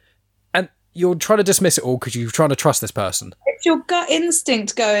 and you're trying to dismiss it all because you're trying to trust this person. It's your gut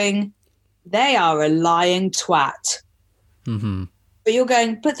instinct going, they are a lying twat. Mm-hmm. But you're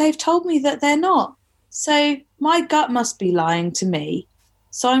going, but they've told me that they're not. So my gut must be lying to me.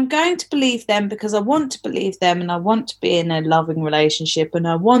 So I'm going to believe them because I want to believe them and I want to be in a loving relationship and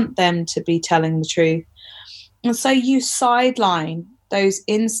I want them to be telling the truth. And so you sideline those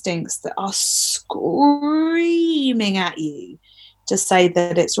instincts that are screaming at you to say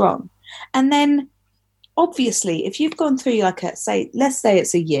that it's wrong. And then obviously, if you've gone through let's say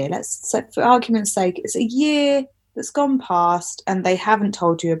it's a year, let's say for argument's sake, it's a year that's gone past and they haven't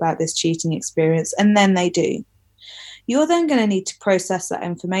told you about this cheating experience and then they do. You're then going to need to process that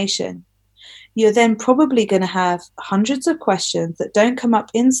information. You're then probably going to have hundreds of questions that don't come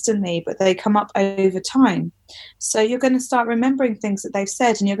up instantly, but they come up over time. So you're going to start remembering things that they've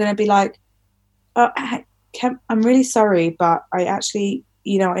said and you're going to be like, I'm really sorry, but I actually,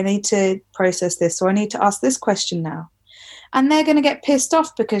 I need to process this. So I need to ask this question now. And they're going to get pissed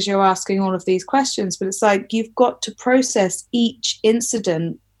off because you're asking all of these questions. But it's like, you've got to process each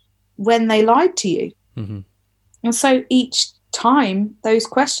incident when they lied to you. Mm-hmm. And so each time those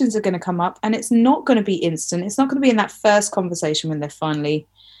questions are going to come up and it's not going to be instant. It's not going to be in that first conversation when they finally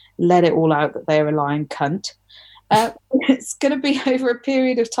let it all out that they're a lying cunt. It's going to be over a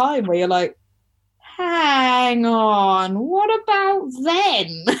period of time where you're like, hang on, what about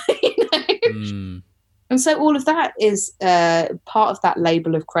then? And so all of that is part of that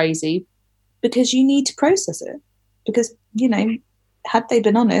label of crazy because you need to process it. Because, had they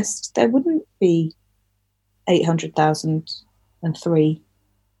been honest, there wouldn't be 800,003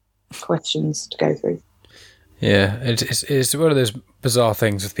 questions to go through. Yeah, it's one of those bizarre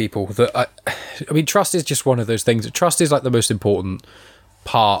things with people that I mean, trust is just one of those things. Trust is like the most important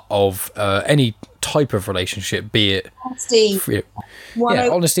part of any type of relationship, be it honesty.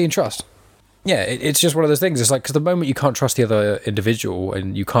 Honesty and trust. Yeah, it's just one of those things. It's like, because the moment you can't trust the other individual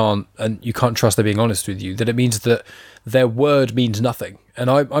and you can't trust they're being honest with you, then it means that their word means nothing. And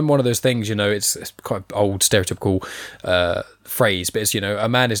I'm one of those things, it's quite old stereotypical phrase, but it's, a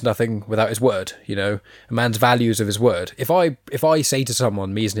man is nothing without his word. A man's values of his word. If I say to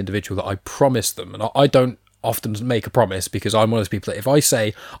someone, me as an individual, that I promise them, and I don't often make a promise, because I'm one of those people that if I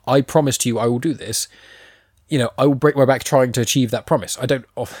say I promise to you I will do this, I will break my back trying to achieve that promise. I don't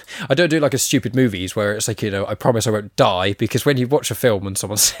do like a stupid movies where it's like, I promise I won't die, because when you watch a film and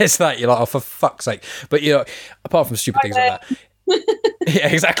someone says that, you're like, oh, for fuck's sake. But, apart from stupid things like that. Yeah,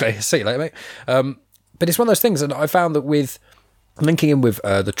 exactly. See you later, mate. But it's one of those things, and I found that with linking in with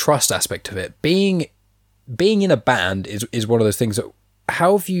the trust aspect of it, being in a band is one of those things that,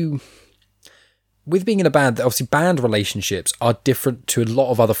 how have you... With being in a band, obviously band relationships are different to a lot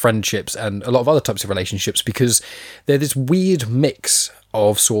of other friendships and a lot of other types of relationships, because they're this weird mix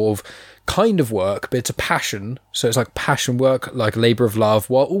of sort of kind of work, but it's a passion. So it's like passion work, like labour of love,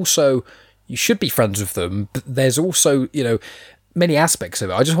 while also you should be friends with them. But there's also, many aspects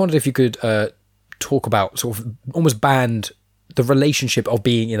of it. I just wondered if you could talk about sort of almost band, the relationship of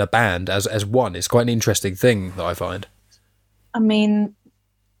being in a band as one. It's quite an interesting thing that I find. I mean,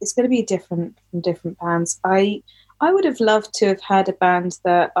 it's going to be different from different bands. I would have loved to have had a band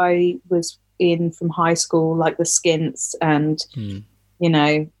that I was in from high school, like the Skints, and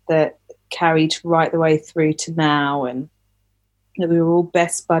that carried right the way through to now, and that we were all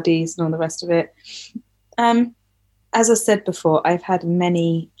best buddies and all the rest of it. As I said before, I've had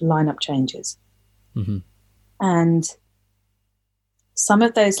many lineup changes, and some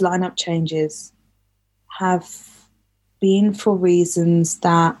of those lineup changes have been for reasons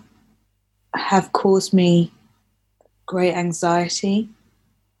that have caused me great anxiety,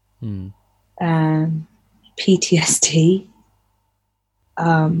 PTSD,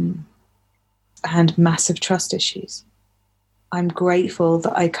 and massive trust issues. I'm grateful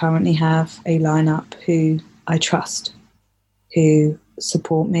that I currently have a lineup who I trust, who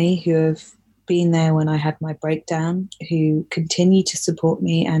support me, who have been there when I had my breakdown, who continue to support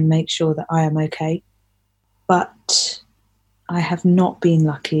me and make sure that I am okay. But I have not been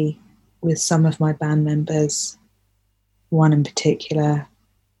lucky with some of my band members, one in particular,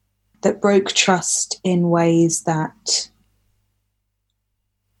 that broke trust in ways that,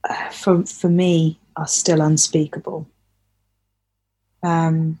 for me, are still unspeakable.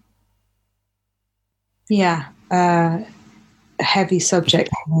 A heavy subject,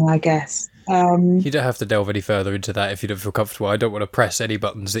 I guess. You don't have to delve any further into that if you don't feel comfortable. I don't want to press any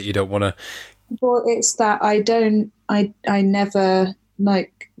buttons that you don't want to. Well, it's that I never,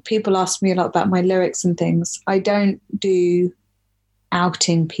 like, people ask me a lot about my lyrics and things. I don't do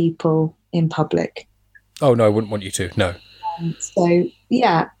outing people in public. Oh, no, I wouldn't want you to, no. So,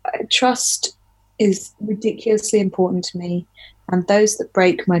 trust is ridiculously important to me. And those that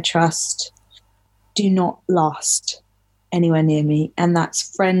break my trust do not last anywhere near me. And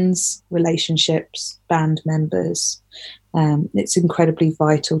that's friends, relationships, band members. It's incredibly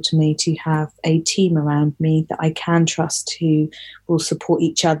vital to me to have a team around me that I can trust, who will support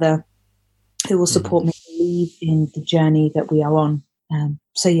each other, who will support me to believe in the journey that we are on. There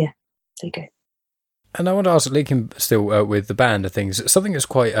you go. And I want to ask, linking still with the band of things, something that's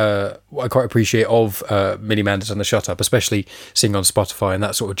quite what I quite appreciate of Millie Manders and the Shut Up, especially seeing on Spotify and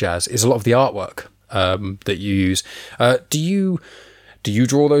that sort of jazz, is a lot of the artwork that you use. Do you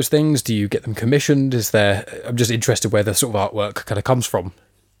draw those things? Do you get them commissioned? I'm just interested where the sort of artwork kind of comes from.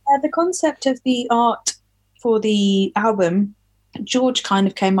 The concept of the art for the album, George kind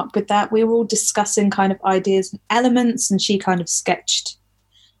of came up with that. We were all discussing kind of ideas and elements, and she kind of sketched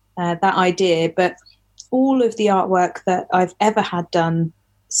that idea. But all of the artwork that I've ever had done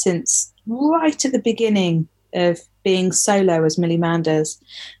since right at the beginning of being solo as Millie Manders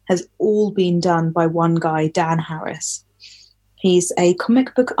has all been done by one guy, Dan Harris. He's a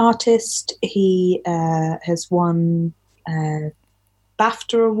comic book artist. He has won a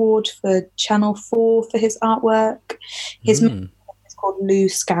BAFTA award for Channel 4 for his artwork. His is called Lou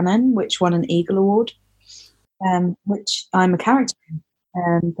Scannon, which won an Eagle Award, which I'm a character in.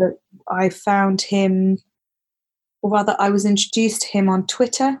 But I found him, or rather I was introduced to him on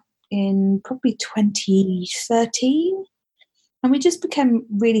Twitter in probably 2013. And we just became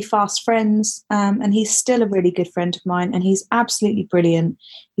really fast friends, and he's still a really good friend of mine, and he's absolutely brilliant.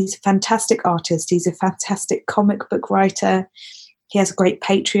 He's a fantastic artist. He's a fantastic comic book writer. He has a great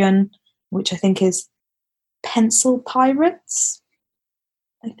Patreon, which I think is Pencil Pirates,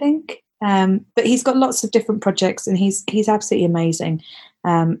 I think. But he's got lots of different projects, and he's absolutely amazing.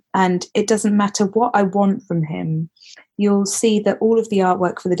 And it doesn't matter what I want from him. you'll see that all of the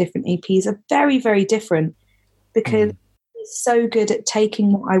artwork for the different EPs are very, very different, because he's so good at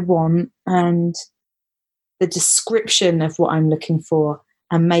taking what I want and the description of what I'm looking for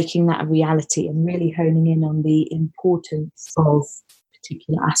and making that a reality, and really honing in on the importance of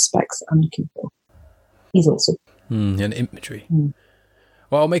particular aspects that I'm looking for. He's awesome. And imagery.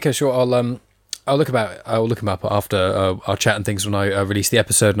 Well, I'll make sure I'll look him up after our chat and things when I release the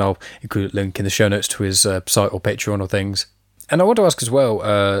episode, and I'll include a link in the show notes to his site or Patreon or things. And I want to ask as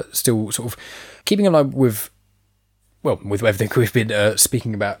well, still sort of keeping in line with everything we've been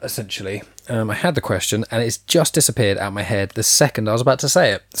speaking about, essentially. I had the question, and it's just disappeared out of my head the second I was about to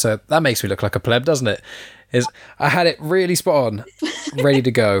say it. So that makes me look like a pleb, doesn't it? I had it really spot on, ready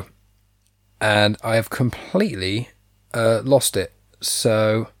to go, and I have completely lost it.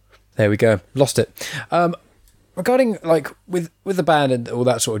 So there we go, lost it. Regarding like with the band and all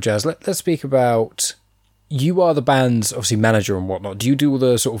that sort of jazz, let's speak about. You are the band's obviously manager and whatnot. Do you do all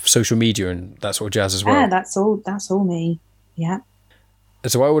the sort of social media and that sort of jazz as well? Yeah, that's all me. Yeah.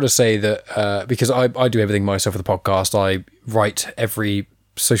 So I want to say that because I do everything myself for the podcast, I write every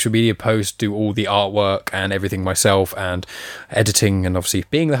social media post, do all the artwork and everything myself, and editing, and obviously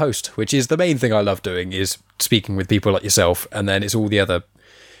being the host, which is the main thing I love doing, is speaking with people like yourself, and then it's all the other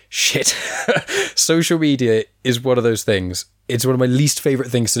shit. Social media is one of those things. It's one of my least favorite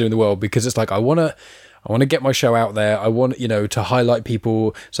things to do in the world, because it's like I want to get my show out there. I want, to highlight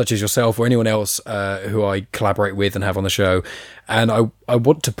people such as yourself or anyone else who I collaborate with and have on the show. And I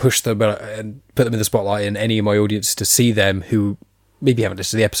want to push them and put them in the spotlight, and any of my audience to see them who maybe haven't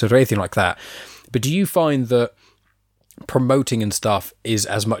listened to the episode or anything like that. But do you find that promoting and stuff is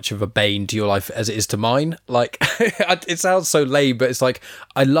as much of a bane to your life as it is to mine? Like, it sounds so lame, but it's like,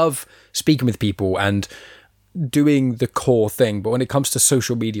 I love speaking with people and doing the core thing, but when it comes to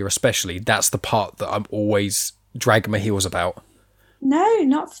social media especially, that's the part that I'm always dragging my heels about. No,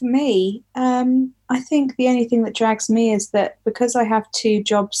 not for me. I think the only thing that drags me is that because I have 2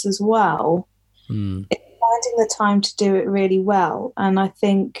 jobs as well, it's finding the time to do it really well, and I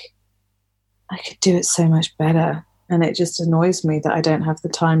think I could do it so much better, and it just annoys me that I don't have the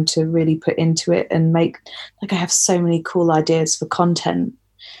time to really put into it and make, like, I have so many cool ideas for content,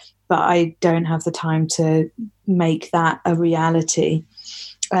 but I don't have the time to make that a reality.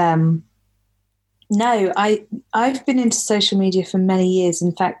 No, I've been into social media for many years.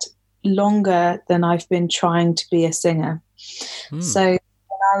 In fact, longer than I've been trying to be a singer. So when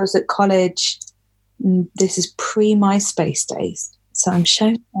I was at college, this is pre-MySpace days. So I'm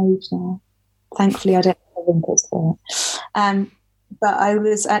showing age now. Thankfully, I don't have wrinkles for it. But I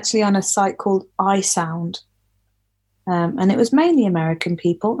was actually on a site called iSound. And it was mainly American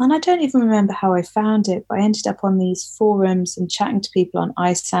people. And I don't even remember how I found it, but I ended up on these forums and chatting to people on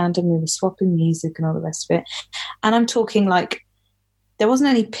iSound, and we were swapping music and all the rest of it. And I'm talking like, there wasn't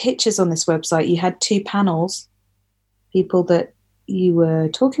any pictures on this website. You had 2 panels, people that you were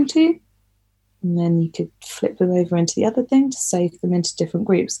talking to, and then you could flip them over into the other thing to save them into different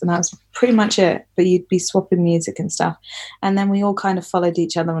groups. And that was pretty much it. But you'd be swapping music and stuff. And then we all kind of followed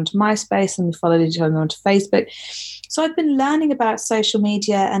each other onto MySpace, and we followed each other onto Facebook. So I've been learning about social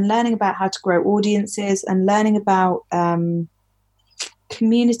media and learning about how to grow audiences and learning about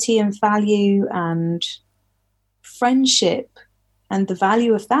community and value and friendship and the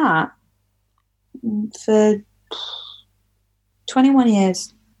value of that for 21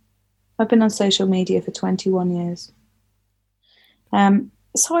 years. I've been on social media for 21 years.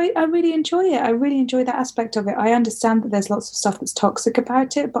 So I really enjoy it. I really enjoy that aspect of it. I understand that there's lots of stuff that's toxic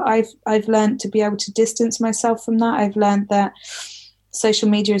about it, but I've learned to be able to distance myself from that. I've learned that social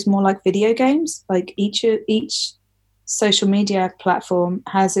media is more like video games. Like each social media platform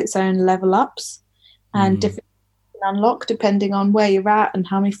has its own level ups and different unlock depending on where you're at and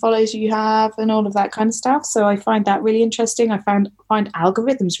how many followers you have and all of that kind of stuff. So I find that really interesting. I find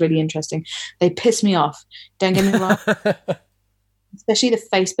algorithms really interesting. They piss me off. Don't get me wrong. Especially the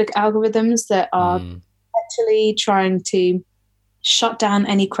Facebook algorithms that are actually trying to shut down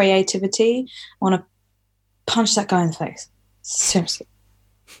any creativity. I want to punch that guy in the face. Seriously.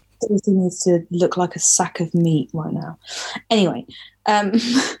 Everything needs to look like a sack of meat right now. Anyway,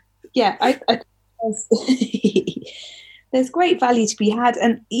 yeah, there's great value to be had.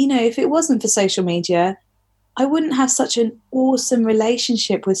 And, if it wasn't for social media, I wouldn't have such an awesome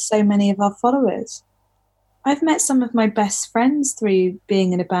relationship with so many of our followers. I've met some of my best friends through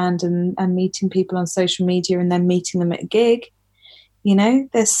being in a band and meeting people on social media and then meeting them at a gig.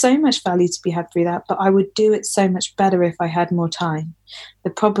 There's so much value to be had through that, but I would do it so much better if I had more time. The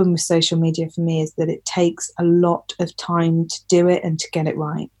problem with social media for me is that it takes a lot of time to do it and to get it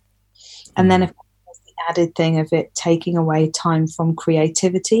right. And then, of course, there's the added thing of it taking away time from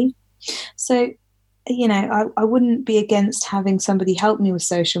creativity. So, you know, I wouldn't be against having somebody help me with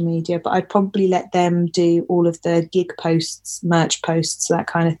social media, but I'd probably let them do all of the gig posts, merch posts, that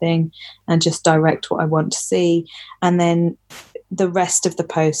kind of thing, and just direct what I want to see. And then the rest of the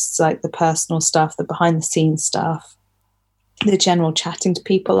posts, like the personal stuff, the behind the scenes stuff, the general chatting to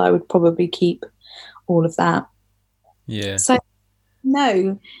people, I would probably keep all of that. Yeah. So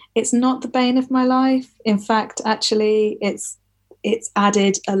no, it's not the bane of my life. In fact, actually, it's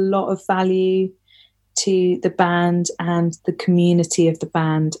added a lot of value to the band and the community of the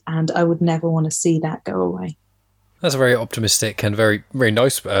band, and I would never want to see that go away. That's a very optimistic and very, very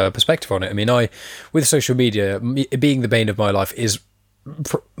nice perspective on it. I mean, with social media, being the bane of my life is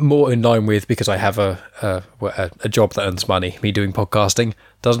more in line with, because I have a job that earns money. Me doing podcasting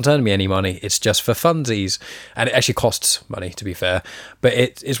doesn't earn me any money. It's just for funsies, and it actually costs money, to be fair. But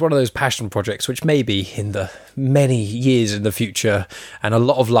it's one of those passion projects which maybe in the many years in the future and a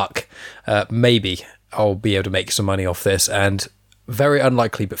lot of luck, maybe I'll be able to make some money off this. And very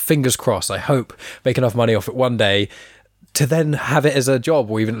unlikely, but fingers crossed, I hope make enough money off it one day to then have it as a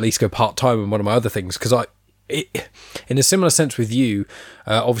job, or even at least go part-time in one of my other things. Because in a similar sense with you,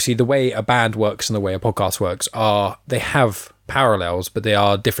 obviously the way a band works and the way a podcast works they have parallels, but they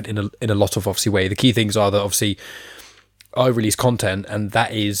are different in a lot of obviously way. The key things are that obviously I release content, and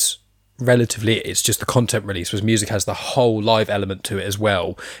that is relatively it's just the content release, whereas music has the whole live element to it as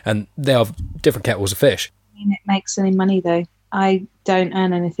well, and they are different kettles of fish. I mean, it makes any money though. I don't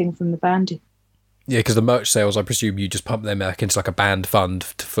earn anything from the band. Yeah, because the merch sales, I presume you just pump them back into like a band fund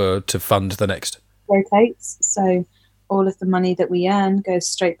to fund the next. Rotates, so all of the money that we earn goes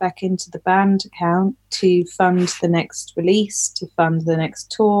straight back into the band account to fund the next release, to fund the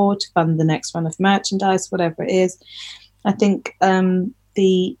next tour, to fund the next run of merchandise, whatever it is. I think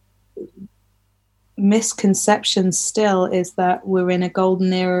the misconception still is that we're in a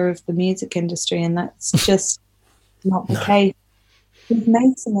golden era of the music industry, and that's just not the case. We've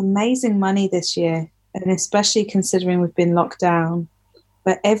made some amazing money this year, and especially considering we've been locked down.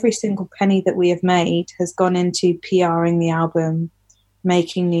 But every single penny that we have made has gone into PRing the album,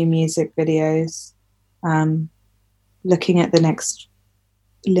 making new music videos, looking at the next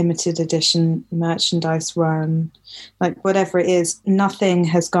limited edition merchandise run, like whatever it is. Nothing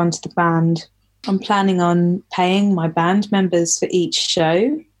has gone to the band. I'm planning on paying my band members for each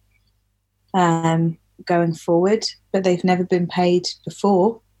show going forward, but they've never been paid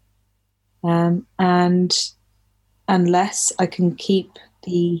before. And unless I can keep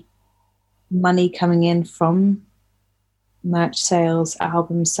the money coming in from merch sales,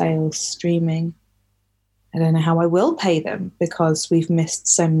 album sales, streaming, I don't know how I will pay them, because we've missed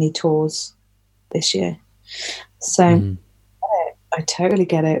so many tours this year. So I totally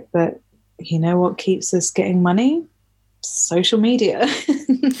get it. But you know what keeps us getting money? Social media.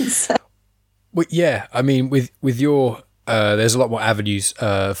 So. Well, yeah, I mean, with your there's a lot more avenues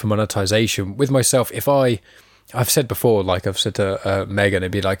for monetization. With myself, I've said before, like I've said to Megan,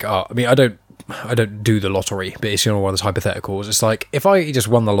 it'd be like, I mean, I don't do the lottery, but it's, you know, one of those hypotheticals. It's like, if I just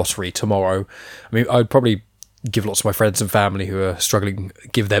won the lottery tomorrow, I mean, I'd probably give lots of my friends and family who are struggling,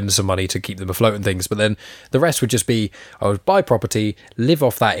 give them some money to keep them afloat and things. But then the rest would just be, I would buy property, live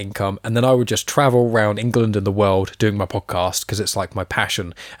off that income, and then I would just travel around England and the world doing my podcast, because it's like my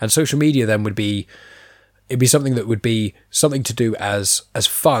passion. And social media then it'd be something that would be something to do as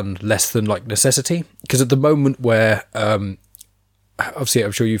fun, less than like necessity. Because at the moment where, obviously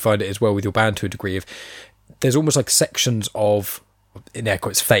I'm sure you find it as well with your band to a degree, of there's almost like sections of, in air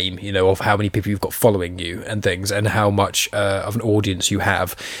quotes, fame, you know, of how many people you've got following you and things, and how much of an audience you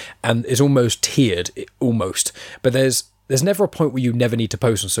have, and it's almost tiered, almost. But there's never a point where you never need to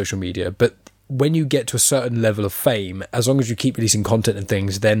post on social media. But when you get to a certain level of fame, as long as you keep releasing content and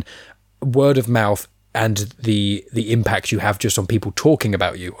things, then word of mouth and the impact you have just on people talking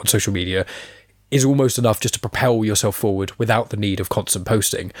about you on social media is almost enough just to propel yourself forward without the need of constant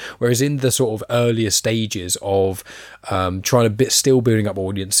posting. Whereas in the sort of earlier stages of trying to still building up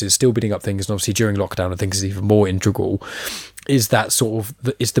audiences, still building up things, and obviously during lockdown and things is even more integral, is that sort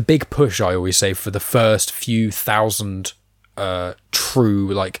of, it's the big push, I always say, for the first few thousand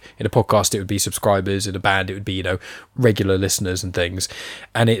true, like in a podcast it would be subscribers, in a band it would be, you know, regular listeners and things.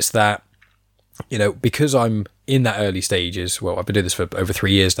 And it's that, you know, because I'm in that early stages, well, I've been doing this for over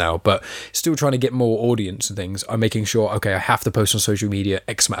 3 years now, but still trying to get more audience and things, I'm making sure, okay, I have to post on social media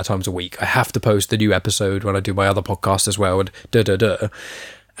X amount of times a week. I have to post the new episode when I do my other podcast as well, and da-da-da.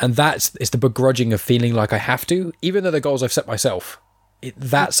 And it's the begrudging of feeling like I have to, even though the goals I've set myself.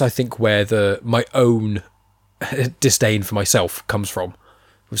 That's, I think, where my own disdain for myself comes from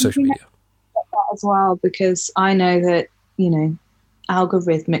with social media. that as well, because I know that,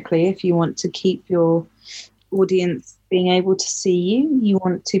 algorithmically, if you want to keep your audience being able to see you, you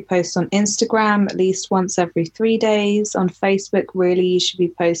want to post on Instagram at least once every 3 days. On Facebook, really, you should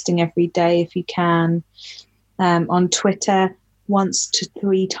be posting every day if you can. On Twitter, once to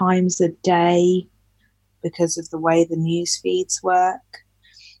 3 times a day, because of the way the news feeds work.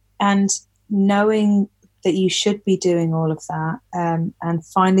 And knowing that you should be doing all of that, and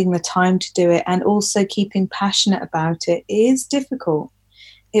finding the time to do it, and also keeping passionate about it is difficult.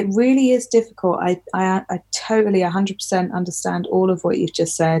 It really is difficult. I totally 100% understand all of what you've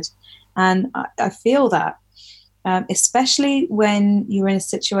just said. And I feel that, especially when you're in a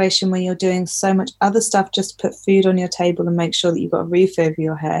situation where you're doing so much other stuff just to put food on your table and make sure that you've got a roof over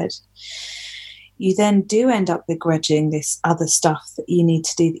your head. You then do end up begrudging this other stuff that you need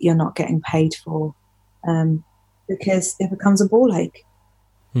to do that you're not getting paid for. Because it becomes a ball ache.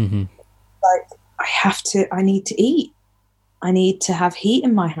 Mm-hmm. Like, I need to eat. I need to have heat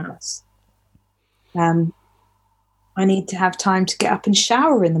in my house. I need to have time to get up and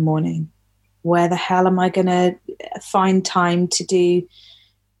shower in the morning. Where the hell am I going to find time to do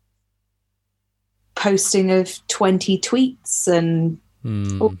posting of 20 tweets and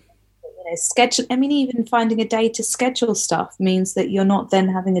schedule? I mean, even finding a day to schedule stuff means that you're not then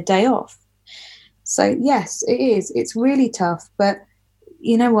having a day off. So yes, it is. It's really tough. But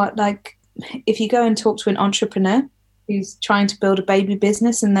you know what? Like, if you go and talk to an entrepreneur who's trying to build a baby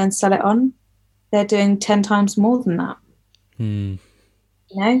business and then sell it on, they're doing 10 times more than that. You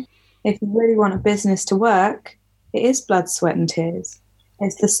know, if you really want a business to work, it is blood, sweat and tears.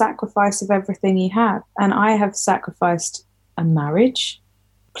 It's the sacrifice of everything you have. And I have sacrificed a marriage,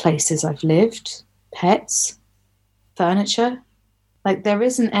 places I've lived, pets, furniture. Like, there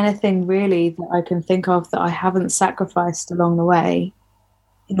isn't anything really that I can think of that I haven't sacrificed along the way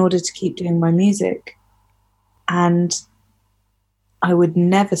in order to keep doing my music. And I would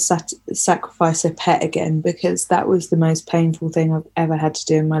never sacrifice a pet again, because that was the most painful thing I've ever had to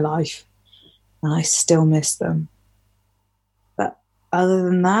do in my life. And I still miss them. But other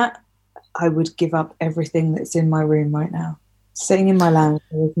than that, I would give up everything that's in my room right now. Sitting in my lounge,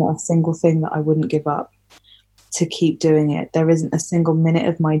 there is not a single thing that I wouldn't give up to keep doing it. There isn't a single minute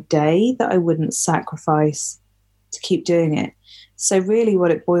of my day that I wouldn't sacrifice to keep doing it. So really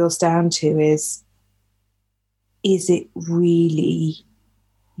what it boils down to is it really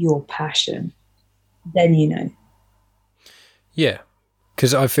your passion? Then you know. Yeah.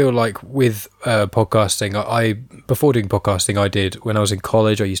 Because I feel like with podcasting, I before doing podcasting, I did, when I was in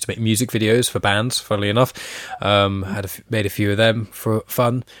college, I used to make music videos for bands, funnily enough. Made a few of them for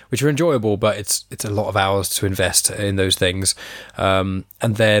fun, which are enjoyable, but it's a lot of hours to invest in those things. And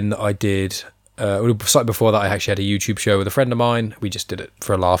then I did, slightly before that, I actually had a YouTube show with a friend of mine. We just did it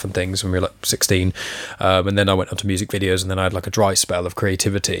for a laugh and things when we were like 16. And then I went on to music videos, and then I had like a dry spell of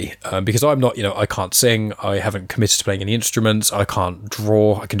creativity because I'm not, I can't sing. I haven't committed to playing any instruments. I can't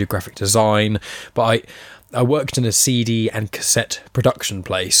draw. I can do graphic design. But I worked in a CD and cassette production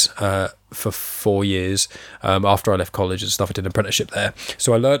place for 4 years after I left college and stuff. I did an apprenticeship there.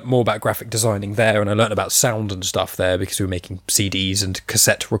 So I learned more about graphic designing there, and I learned about sound and stuff there because we were making CDs and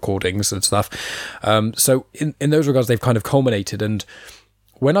cassette recordings and stuff. So in those regards, they've kind of culminated. And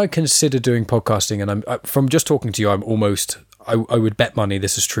when I consider doing podcasting, and I'm from just talking to you, I'm almost, I would bet money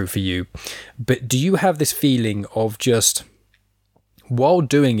this is true for you. But do you have this feeling of just, while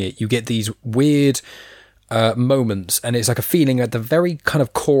doing it, you get these weird moments, and it's like a feeling at the very kind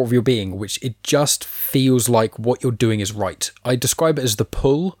of core of your being, which it just feels like what you're doing is right? I describe it as the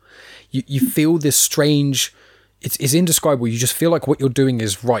pull. You feel this strange, it's indescribable. You just feel like what you're doing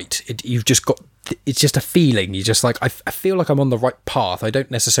is right. It's just a feeling. You're just like, I feel like I'm on the right path. I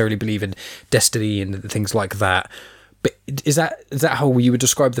don't necessarily believe in destiny and things like that. But is that how you would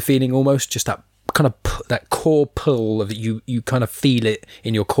describe the feeling almost? Just that kind of that core pull of that you kind of feel it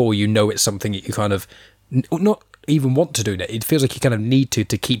in your core. You know it's something that you kind of not even want to do that. It feels like you kind of need to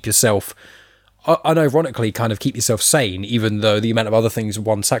keep yourself, unironically, kind of keep yourself sane, even though the amount of other things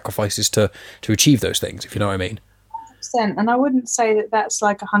one sacrifices to achieve those things, if you know what I mean. 100%. And I wouldn't say that that's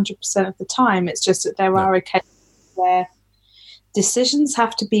like 100% of the time. It's just that there are occasions where decisions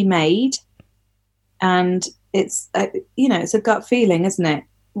have to be made, and it's it's a gut feeling, isn't it?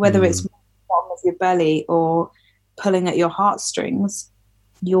 Whether it's the bottom of your belly or pulling at your heartstrings,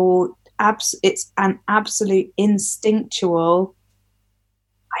 it's an absolute instinctual,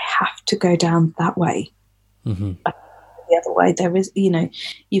 I have to go down that way. The other way, there is,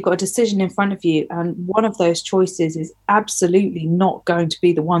 you've got a decision in front of you, and one of those choices is absolutely not going to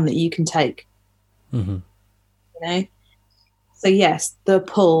be the one that you can take. So yes, the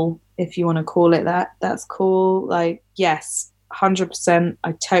pull if you want to call it that, that's cool. Like, yes, 100%.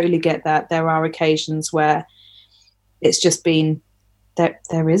 I totally get that. There are occasions where it's just been that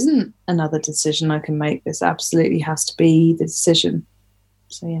there isn't another decision I can make. This absolutely has to be the decision.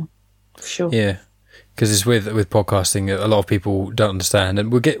 So yeah, sure. Yeah. Because it's with podcasting, a lot of people don't understand,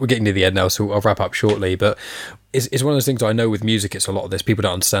 and we're getting to the end now, so I'll wrap up shortly. But it's one of those things I know with music. It's a lot of this. People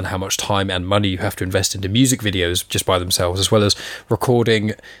don't understand how much time and money you have to invest into music videos just by themselves, as well as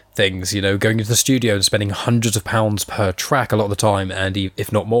recording things. You know, going into the studio and spending hundreds of pounds per track a lot of the time, and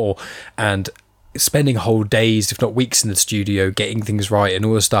if not more, and spending whole days, if not weeks, in the studio getting things right and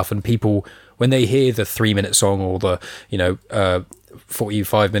all this stuff. And people, when they hear the 3-minute song or the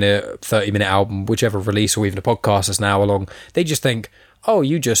 45-minute, 30-minute album, whichever release, or even a podcast that's an hour long, they just think, oh,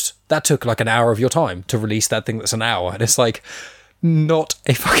 that took like an hour of your time to release that thing that's an hour. And it's like, not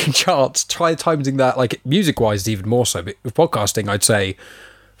a fucking chance. Try timing that, like music-wise, even more so. But with podcasting, I'd say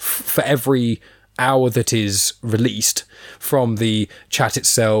for every hour that is released, from the chat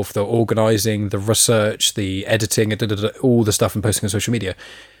itself, the organising, the research, the editing, all the stuff and posting on social media,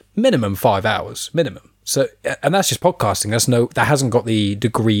 minimum 5 hours, minimum. So, and that's just podcasting. That hasn't got the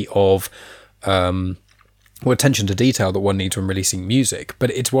degree of attention to detail that one needs when releasing music.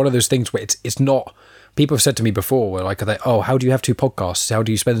 But it's one of those things where it's not. People have said to me before, where like, oh, how do you have 2 podcasts? How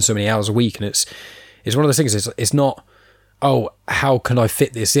do you spend so many hours a week? And it's one of those things. It's not, oh, how can I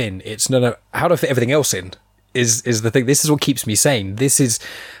fit this in? It's no, how do I fit everything else in? Is the thing. This is what keeps me sane. This is.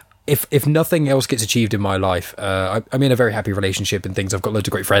 If nothing else gets achieved in my life, I'm in a very happy relationship and things. I've got loads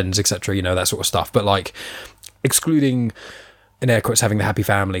of great friends, etc. That sort of stuff. But like, excluding, in air quotes, having the happy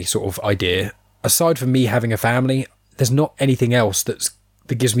family sort of idea, aside from me having a family, there's not anything else that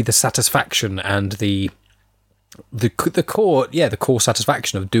gives me the satisfaction and the core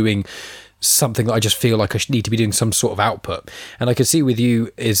satisfaction of doing something that I just feel like I need to be doing some sort of output. And I can see with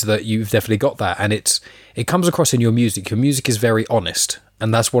you is that you've definitely got that, and it comes across in your music. Your music is very honest,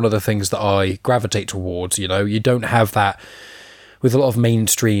 and that's one of the things that I gravitate towards. You don't have that with a lot of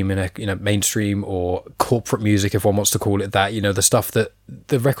mainstream mainstream or corporate music, if one wants to call it that. The stuff that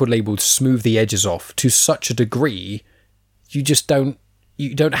the record labels smooth the edges off to such a degree, you just don't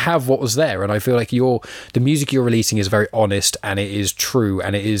have what was there. And I feel like the music you're releasing is very honest, and it is true,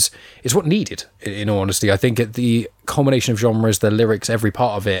 and it's what needed, in all honesty. I think the combination of genres, the lyrics, every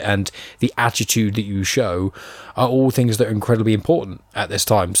part of it, and the attitude that you show are all things that are incredibly important at this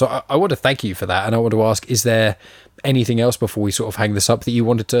time. So I want to thank you for that, and I want to ask, is there anything else before we sort of hang this up that you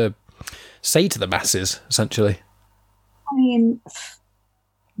wanted to say to the masses, essentially? I mean,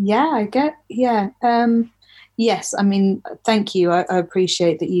 yes, I mean, thank you. I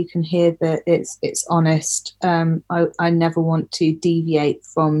appreciate that you can hear that it's honest. I never want to deviate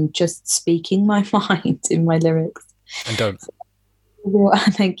from just speaking my mind in my lyrics. And don't.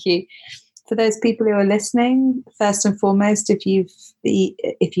 Thank you. For those people who are listening, first and foremost, if you've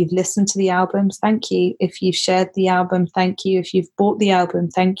listened to the albums, thank you. If you've shared the album, thank you. If you've bought the album,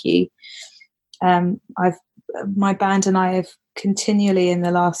 thank you. My band and I have continually in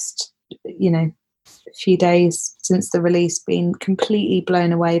the last, few days since the release been completely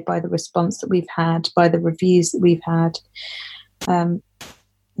blown away by the response that we've had, by the reviews that we've had.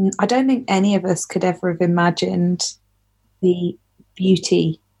 I don't think any of us could ever have imagined the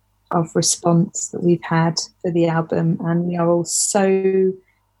beauty of response that we've had for the album, and we are all so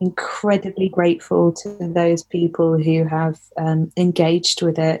incredibly grateful to those people who have engaged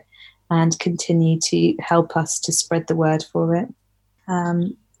with it and continue to help us to spread the word for it.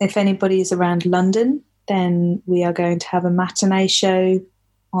 If anybody's around London, then we are going to have a matinee show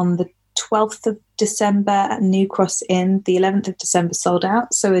on the 12th of December at New Cross Inn. The 11th of December sold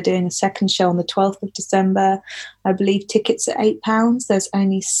out, so we're doing a second show on the 12th of December. I believe tickets are £8. There's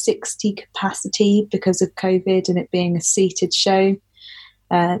only 60 capacity because of COVID and it being a seated show.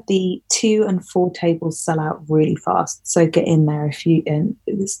 The 2 and 4 tables sell out really fast, so get in there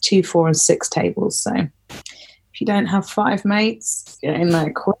there's 2, 4 and 6 tables, so if you don't have 5 mates, get in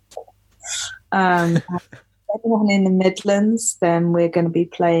there quick. Everyone in the Midlands, then we're going to be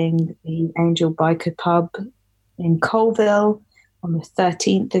playing the Angel Biker Pub in Colville on the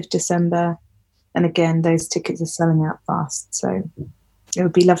 13th of December. And again, those tickets are selling out fast. So it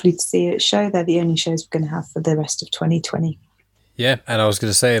would be lovely to see you at a show. They're the only shows we're going to have for the rest of 2020. Yeah, and I was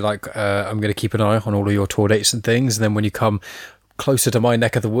going to say, I'm going to keep an eye on all of your tour dates and things. And then when you come closer to my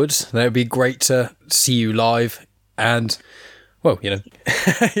neck of the woods, then it would be great to see you live. And, well, you're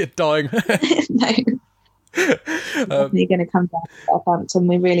dying. No. Definitely going to come back to Southampton.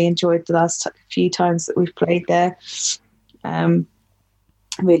 We really enjoyed the last few times that we've played there.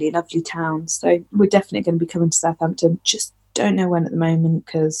 Really lovely town. So we're definitely going to be coming to Southampton. Just Don't know when at the moment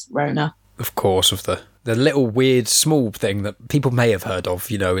because Rona. Of course, of the little weird small thing that people may have heard of.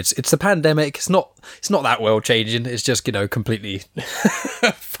 It's the pandemic. It's not that world changing. It's just completely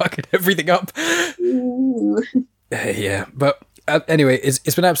fucking everything up. Yeah, but anyway, it's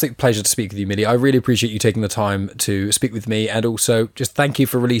been an absolute pleasure to speak with you, Millie. I really appreciate you taking the time to speak with me, and also just thank you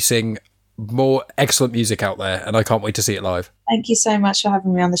for releasing more excellent music out there, and I can't wait to see it live. Thank you so much for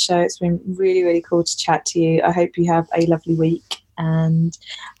having me on the show. It's been really, really cool to chat to you. I hope you have a lovely week, and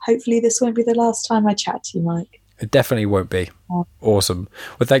hopefully this won't be the last time I chat to you, Mike. It definitely won't be. Yeah. Awesome.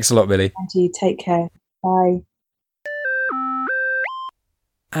 Well, thanks a lot, Millie. And you take care. Bye.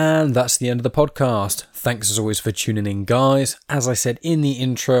 And that's the end of the podcast. Thanks as always for tuning in, guys. As I said in the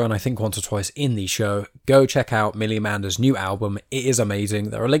intro, and I think once or twice in the show, go check out Millie Amanda's new album. It is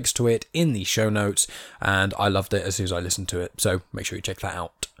amazing. There are links to it in the show notes, and I loved it as soon as I listened to it, so make sure you check that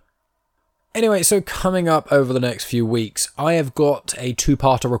out. Anyway, so coming up over the next few weeks, I have got a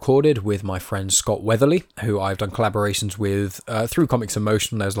two-parter recorded with my friend Scott Weatherly, who I've done collaborations with through Comics in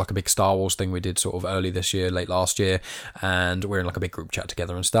Motion. There's like a big Star Wars thing we did sort of early this year, late last year, and we're in like a big group chat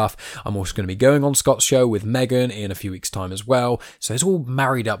together and stuff. I'm also going to be going on Scott's show with Megan in a few weeks' time as well, so it's all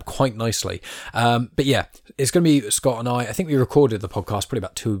married up quite nicely. But yeah, it's going to be Scott and I think we recorded the podcast probably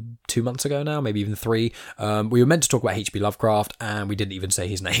about two months ago now, maybe even 3. We were meant to talk about H.P. Lovecraft, and we didn't even say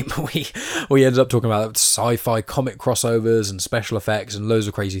his name. We ended up talking about sci-fi comic crossovers and special effects and loads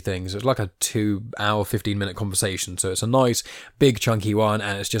of crazy things. It was like a 2-hour, 15-minute conversation, so it's a nice, big, chunky one,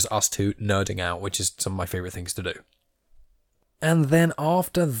 and it's just us two nerding out, which is some of my favourite things to do. And then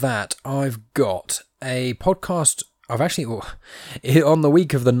after that, I've got a podcast. I've actually, on the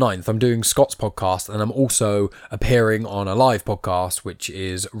week of the 9th, I'm doing Scott's podcast, and I'm also appearing on a live podcast, which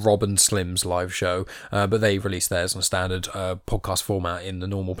is Rob and Slim's live show, but they release theirs on a standard podcast format in the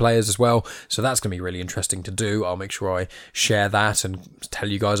normal players as well, so that's going to be really interesting to do. I'll make sure I share that and tell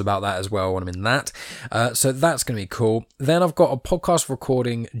you guys about that as well when I'm in that, so that's going to be cool. Then I've got a podcast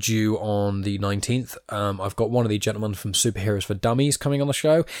recording due on the 19th. I've got one of the gentlemen from Superheroes for Dummies coming on the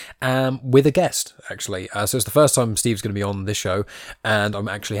show, with a guest, actually, so it's the first time Steve's going to be on this show, and I'm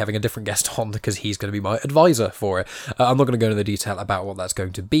actually having a different guest on because he's going to be my advisor for it. I'm not going to go into the detail about what that's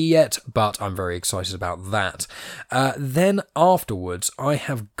going to be yet, but I'm very excited about that. Then afterwards, I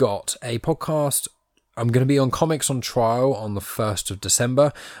have got a podcast. I'm going to be on Comics on Trial on the 1st of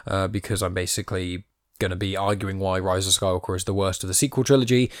December because I'm basically going to be arguing why Rise of Skywalker is the worst of the sequel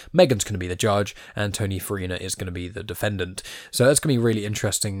trilogy. Megan's going to be the judge, and Tony Farina is going to be the defendant. So that's going to be really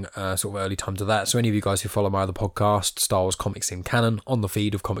interesting sort of early time to that. So any of you guys who follow my other podcast, Star Wars Comics in Canon, on the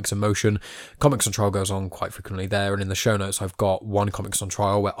feed of Comics in Motion, Comics on Trial goes on quite frequently there, and in the show notes I've got one Comics on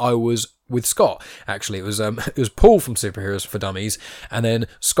Trial where I was with Scott. Actually, it was Paul from Superheroes for Dummies, and then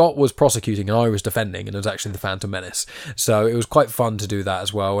Scott was prosecuting and I was defending, and it was actually the Phantom Menace. So it was quite fun to do that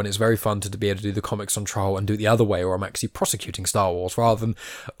as well, and it's very fun to be able to do the Comics on Trial and do it the other way, where I'm actually prosecuting Star Wars rather than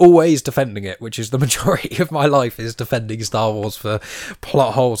always defending it, which is the majority of my life, is defending Star Wars for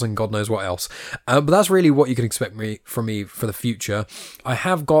plot holes and God knows what else. But that's really what you can expect from me for the future. I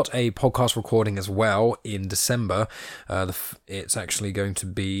have got a podcast recording as well in December. It's actually going to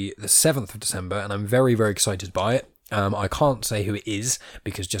be the 7th of December, and I'm very, very excited by it. I can't say who it is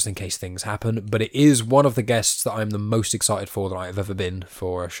because just in case things happen, but it is one of the guests that I'm the most excited for that I've ever been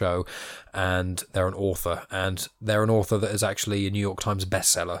for a show, and they're an author that is actually a New York Times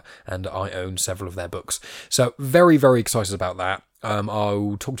bestseller, and I own several of their books. So very, very excited about that.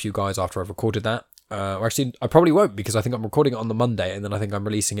 I'll talk to you guys after I've recorded that. Or actually, I probably won't, because I think I'm recording it on the Monday, and then I think I'm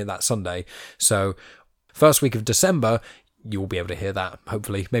releasing it that Sunday. So first week of December, you'll be able to hear that,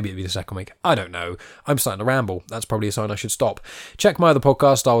 hopefully. Maybe it'll be the second week. I don't know. I'm starting to ramble. That's probably a sign I should stop. Check my other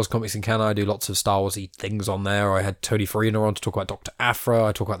podcast, Star Wars Comics in Canon. I do lots of Star Wars-y things on there. I had Tony Farina on to talk about Dr. Aphra.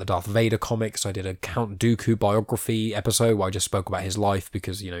 I talk about the Darth Vader comics. I did a Count Dooku biography episode where I just spoke about his life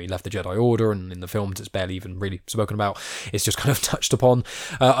because, he left the Jedi Order, and in the films it's barely even really spoken about. It's just kind of touched upon.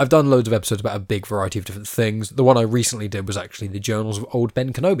 I've done loads of episodes about a big variety of different things. The one I recently did was actually the Journals of Old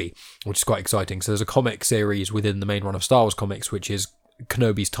Ben Kenobi, which is quite exciting. So there's a comic series within the main run of Star Wars comics, which is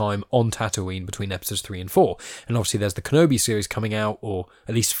Kenobi's time on Tatooine between episodes 3 and 4, and obviously there's the Kenobi series coming out, or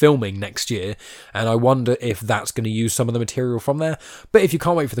at least filming next year, and I wonder if that's going to use some of the material from there. But if you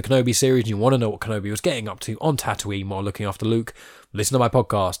can't wait for the Kenobi series and you want to know what Kenobi was getting up to on Tatooine while looking after Luke, listen to my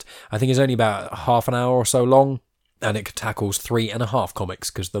podcast. I think it's only about half an hour or so long, and it tackles 3.5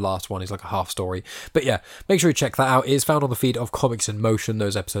 comics, because the last one is like a half story. But yeah, make sure you check that out. It is found on the feed of Comics in Motion.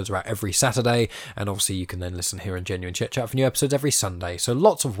 Those episodes are out every Saturday, and obviously you can then listen here in Genuine Chit Chat for new episodes every Sunday. So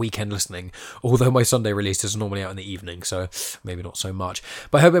lots of weekend listening, although my Sunday release is normally out in the evening, so maybe not so much.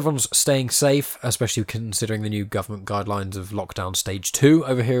 But I hope everyone's staying safe, especially considering the new government guidelines of lockdown stage 2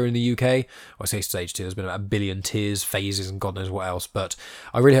 over here in the UK. Well, I say stage 2, there's been about a billion tiers, phases, and God knows what else, but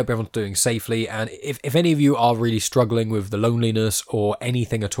I really hope everyone's doing safely. And if any of you are really struggling with the loneliness or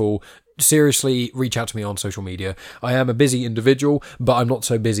anything at all, seriously, reach out to me on social media. I am a busy individual, but I'm not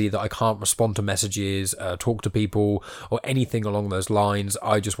so busy that I can't respond to messages, talk to people, or anything along those lines.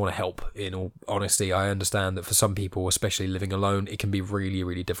 I just want to help, in all honesty. I understand that for some people, especially living alone, it can be really,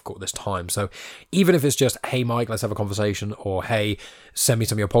 really difficult this time. So even if it's just, hey Mike, let's have a conversation, or hey, send me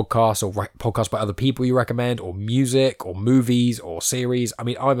some of your podcasts, or podcasts by other people you recommend, or music, or movies, or series. I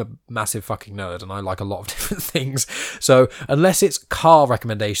mean, I'm a massive fucking nerd, and I like a lot of different things. So unless it's car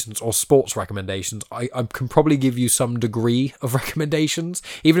recommendations or sports recommendations, I can probably give you some degree of recommendations,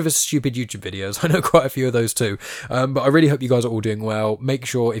 even if it's stupid YouTube videos. I know quite a few of those too. But I really hope you guys are all doing well. Make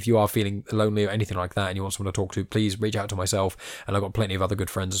sure if you are feeling lonely or anything like that and you want someone to talk to, please reach out to myself. And I've got plenty of other good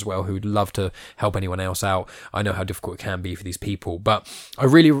friends as well who'd love to help anyone else out. I know how difficult it can be for these people, but I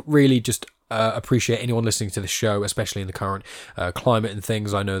really, really just appreciate anyone listening to the show, especially in the current climate and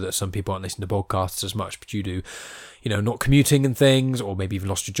things. I know that some people aren't listening to podcasts as much, but you do, not commuting and things, or maybe you've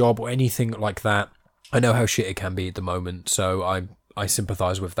lost your job or anything like that. I know how shit it can be at the moment, so I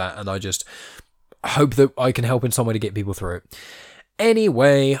sympathise with that, and I just hope that I can help in some way to get people through it.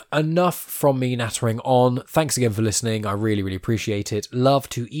 Anyway, enough from me nattering on. Thanks again for listening. I really, really appreciate it. Love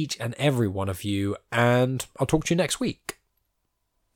to each and every one of you, and I'll talk to you next week.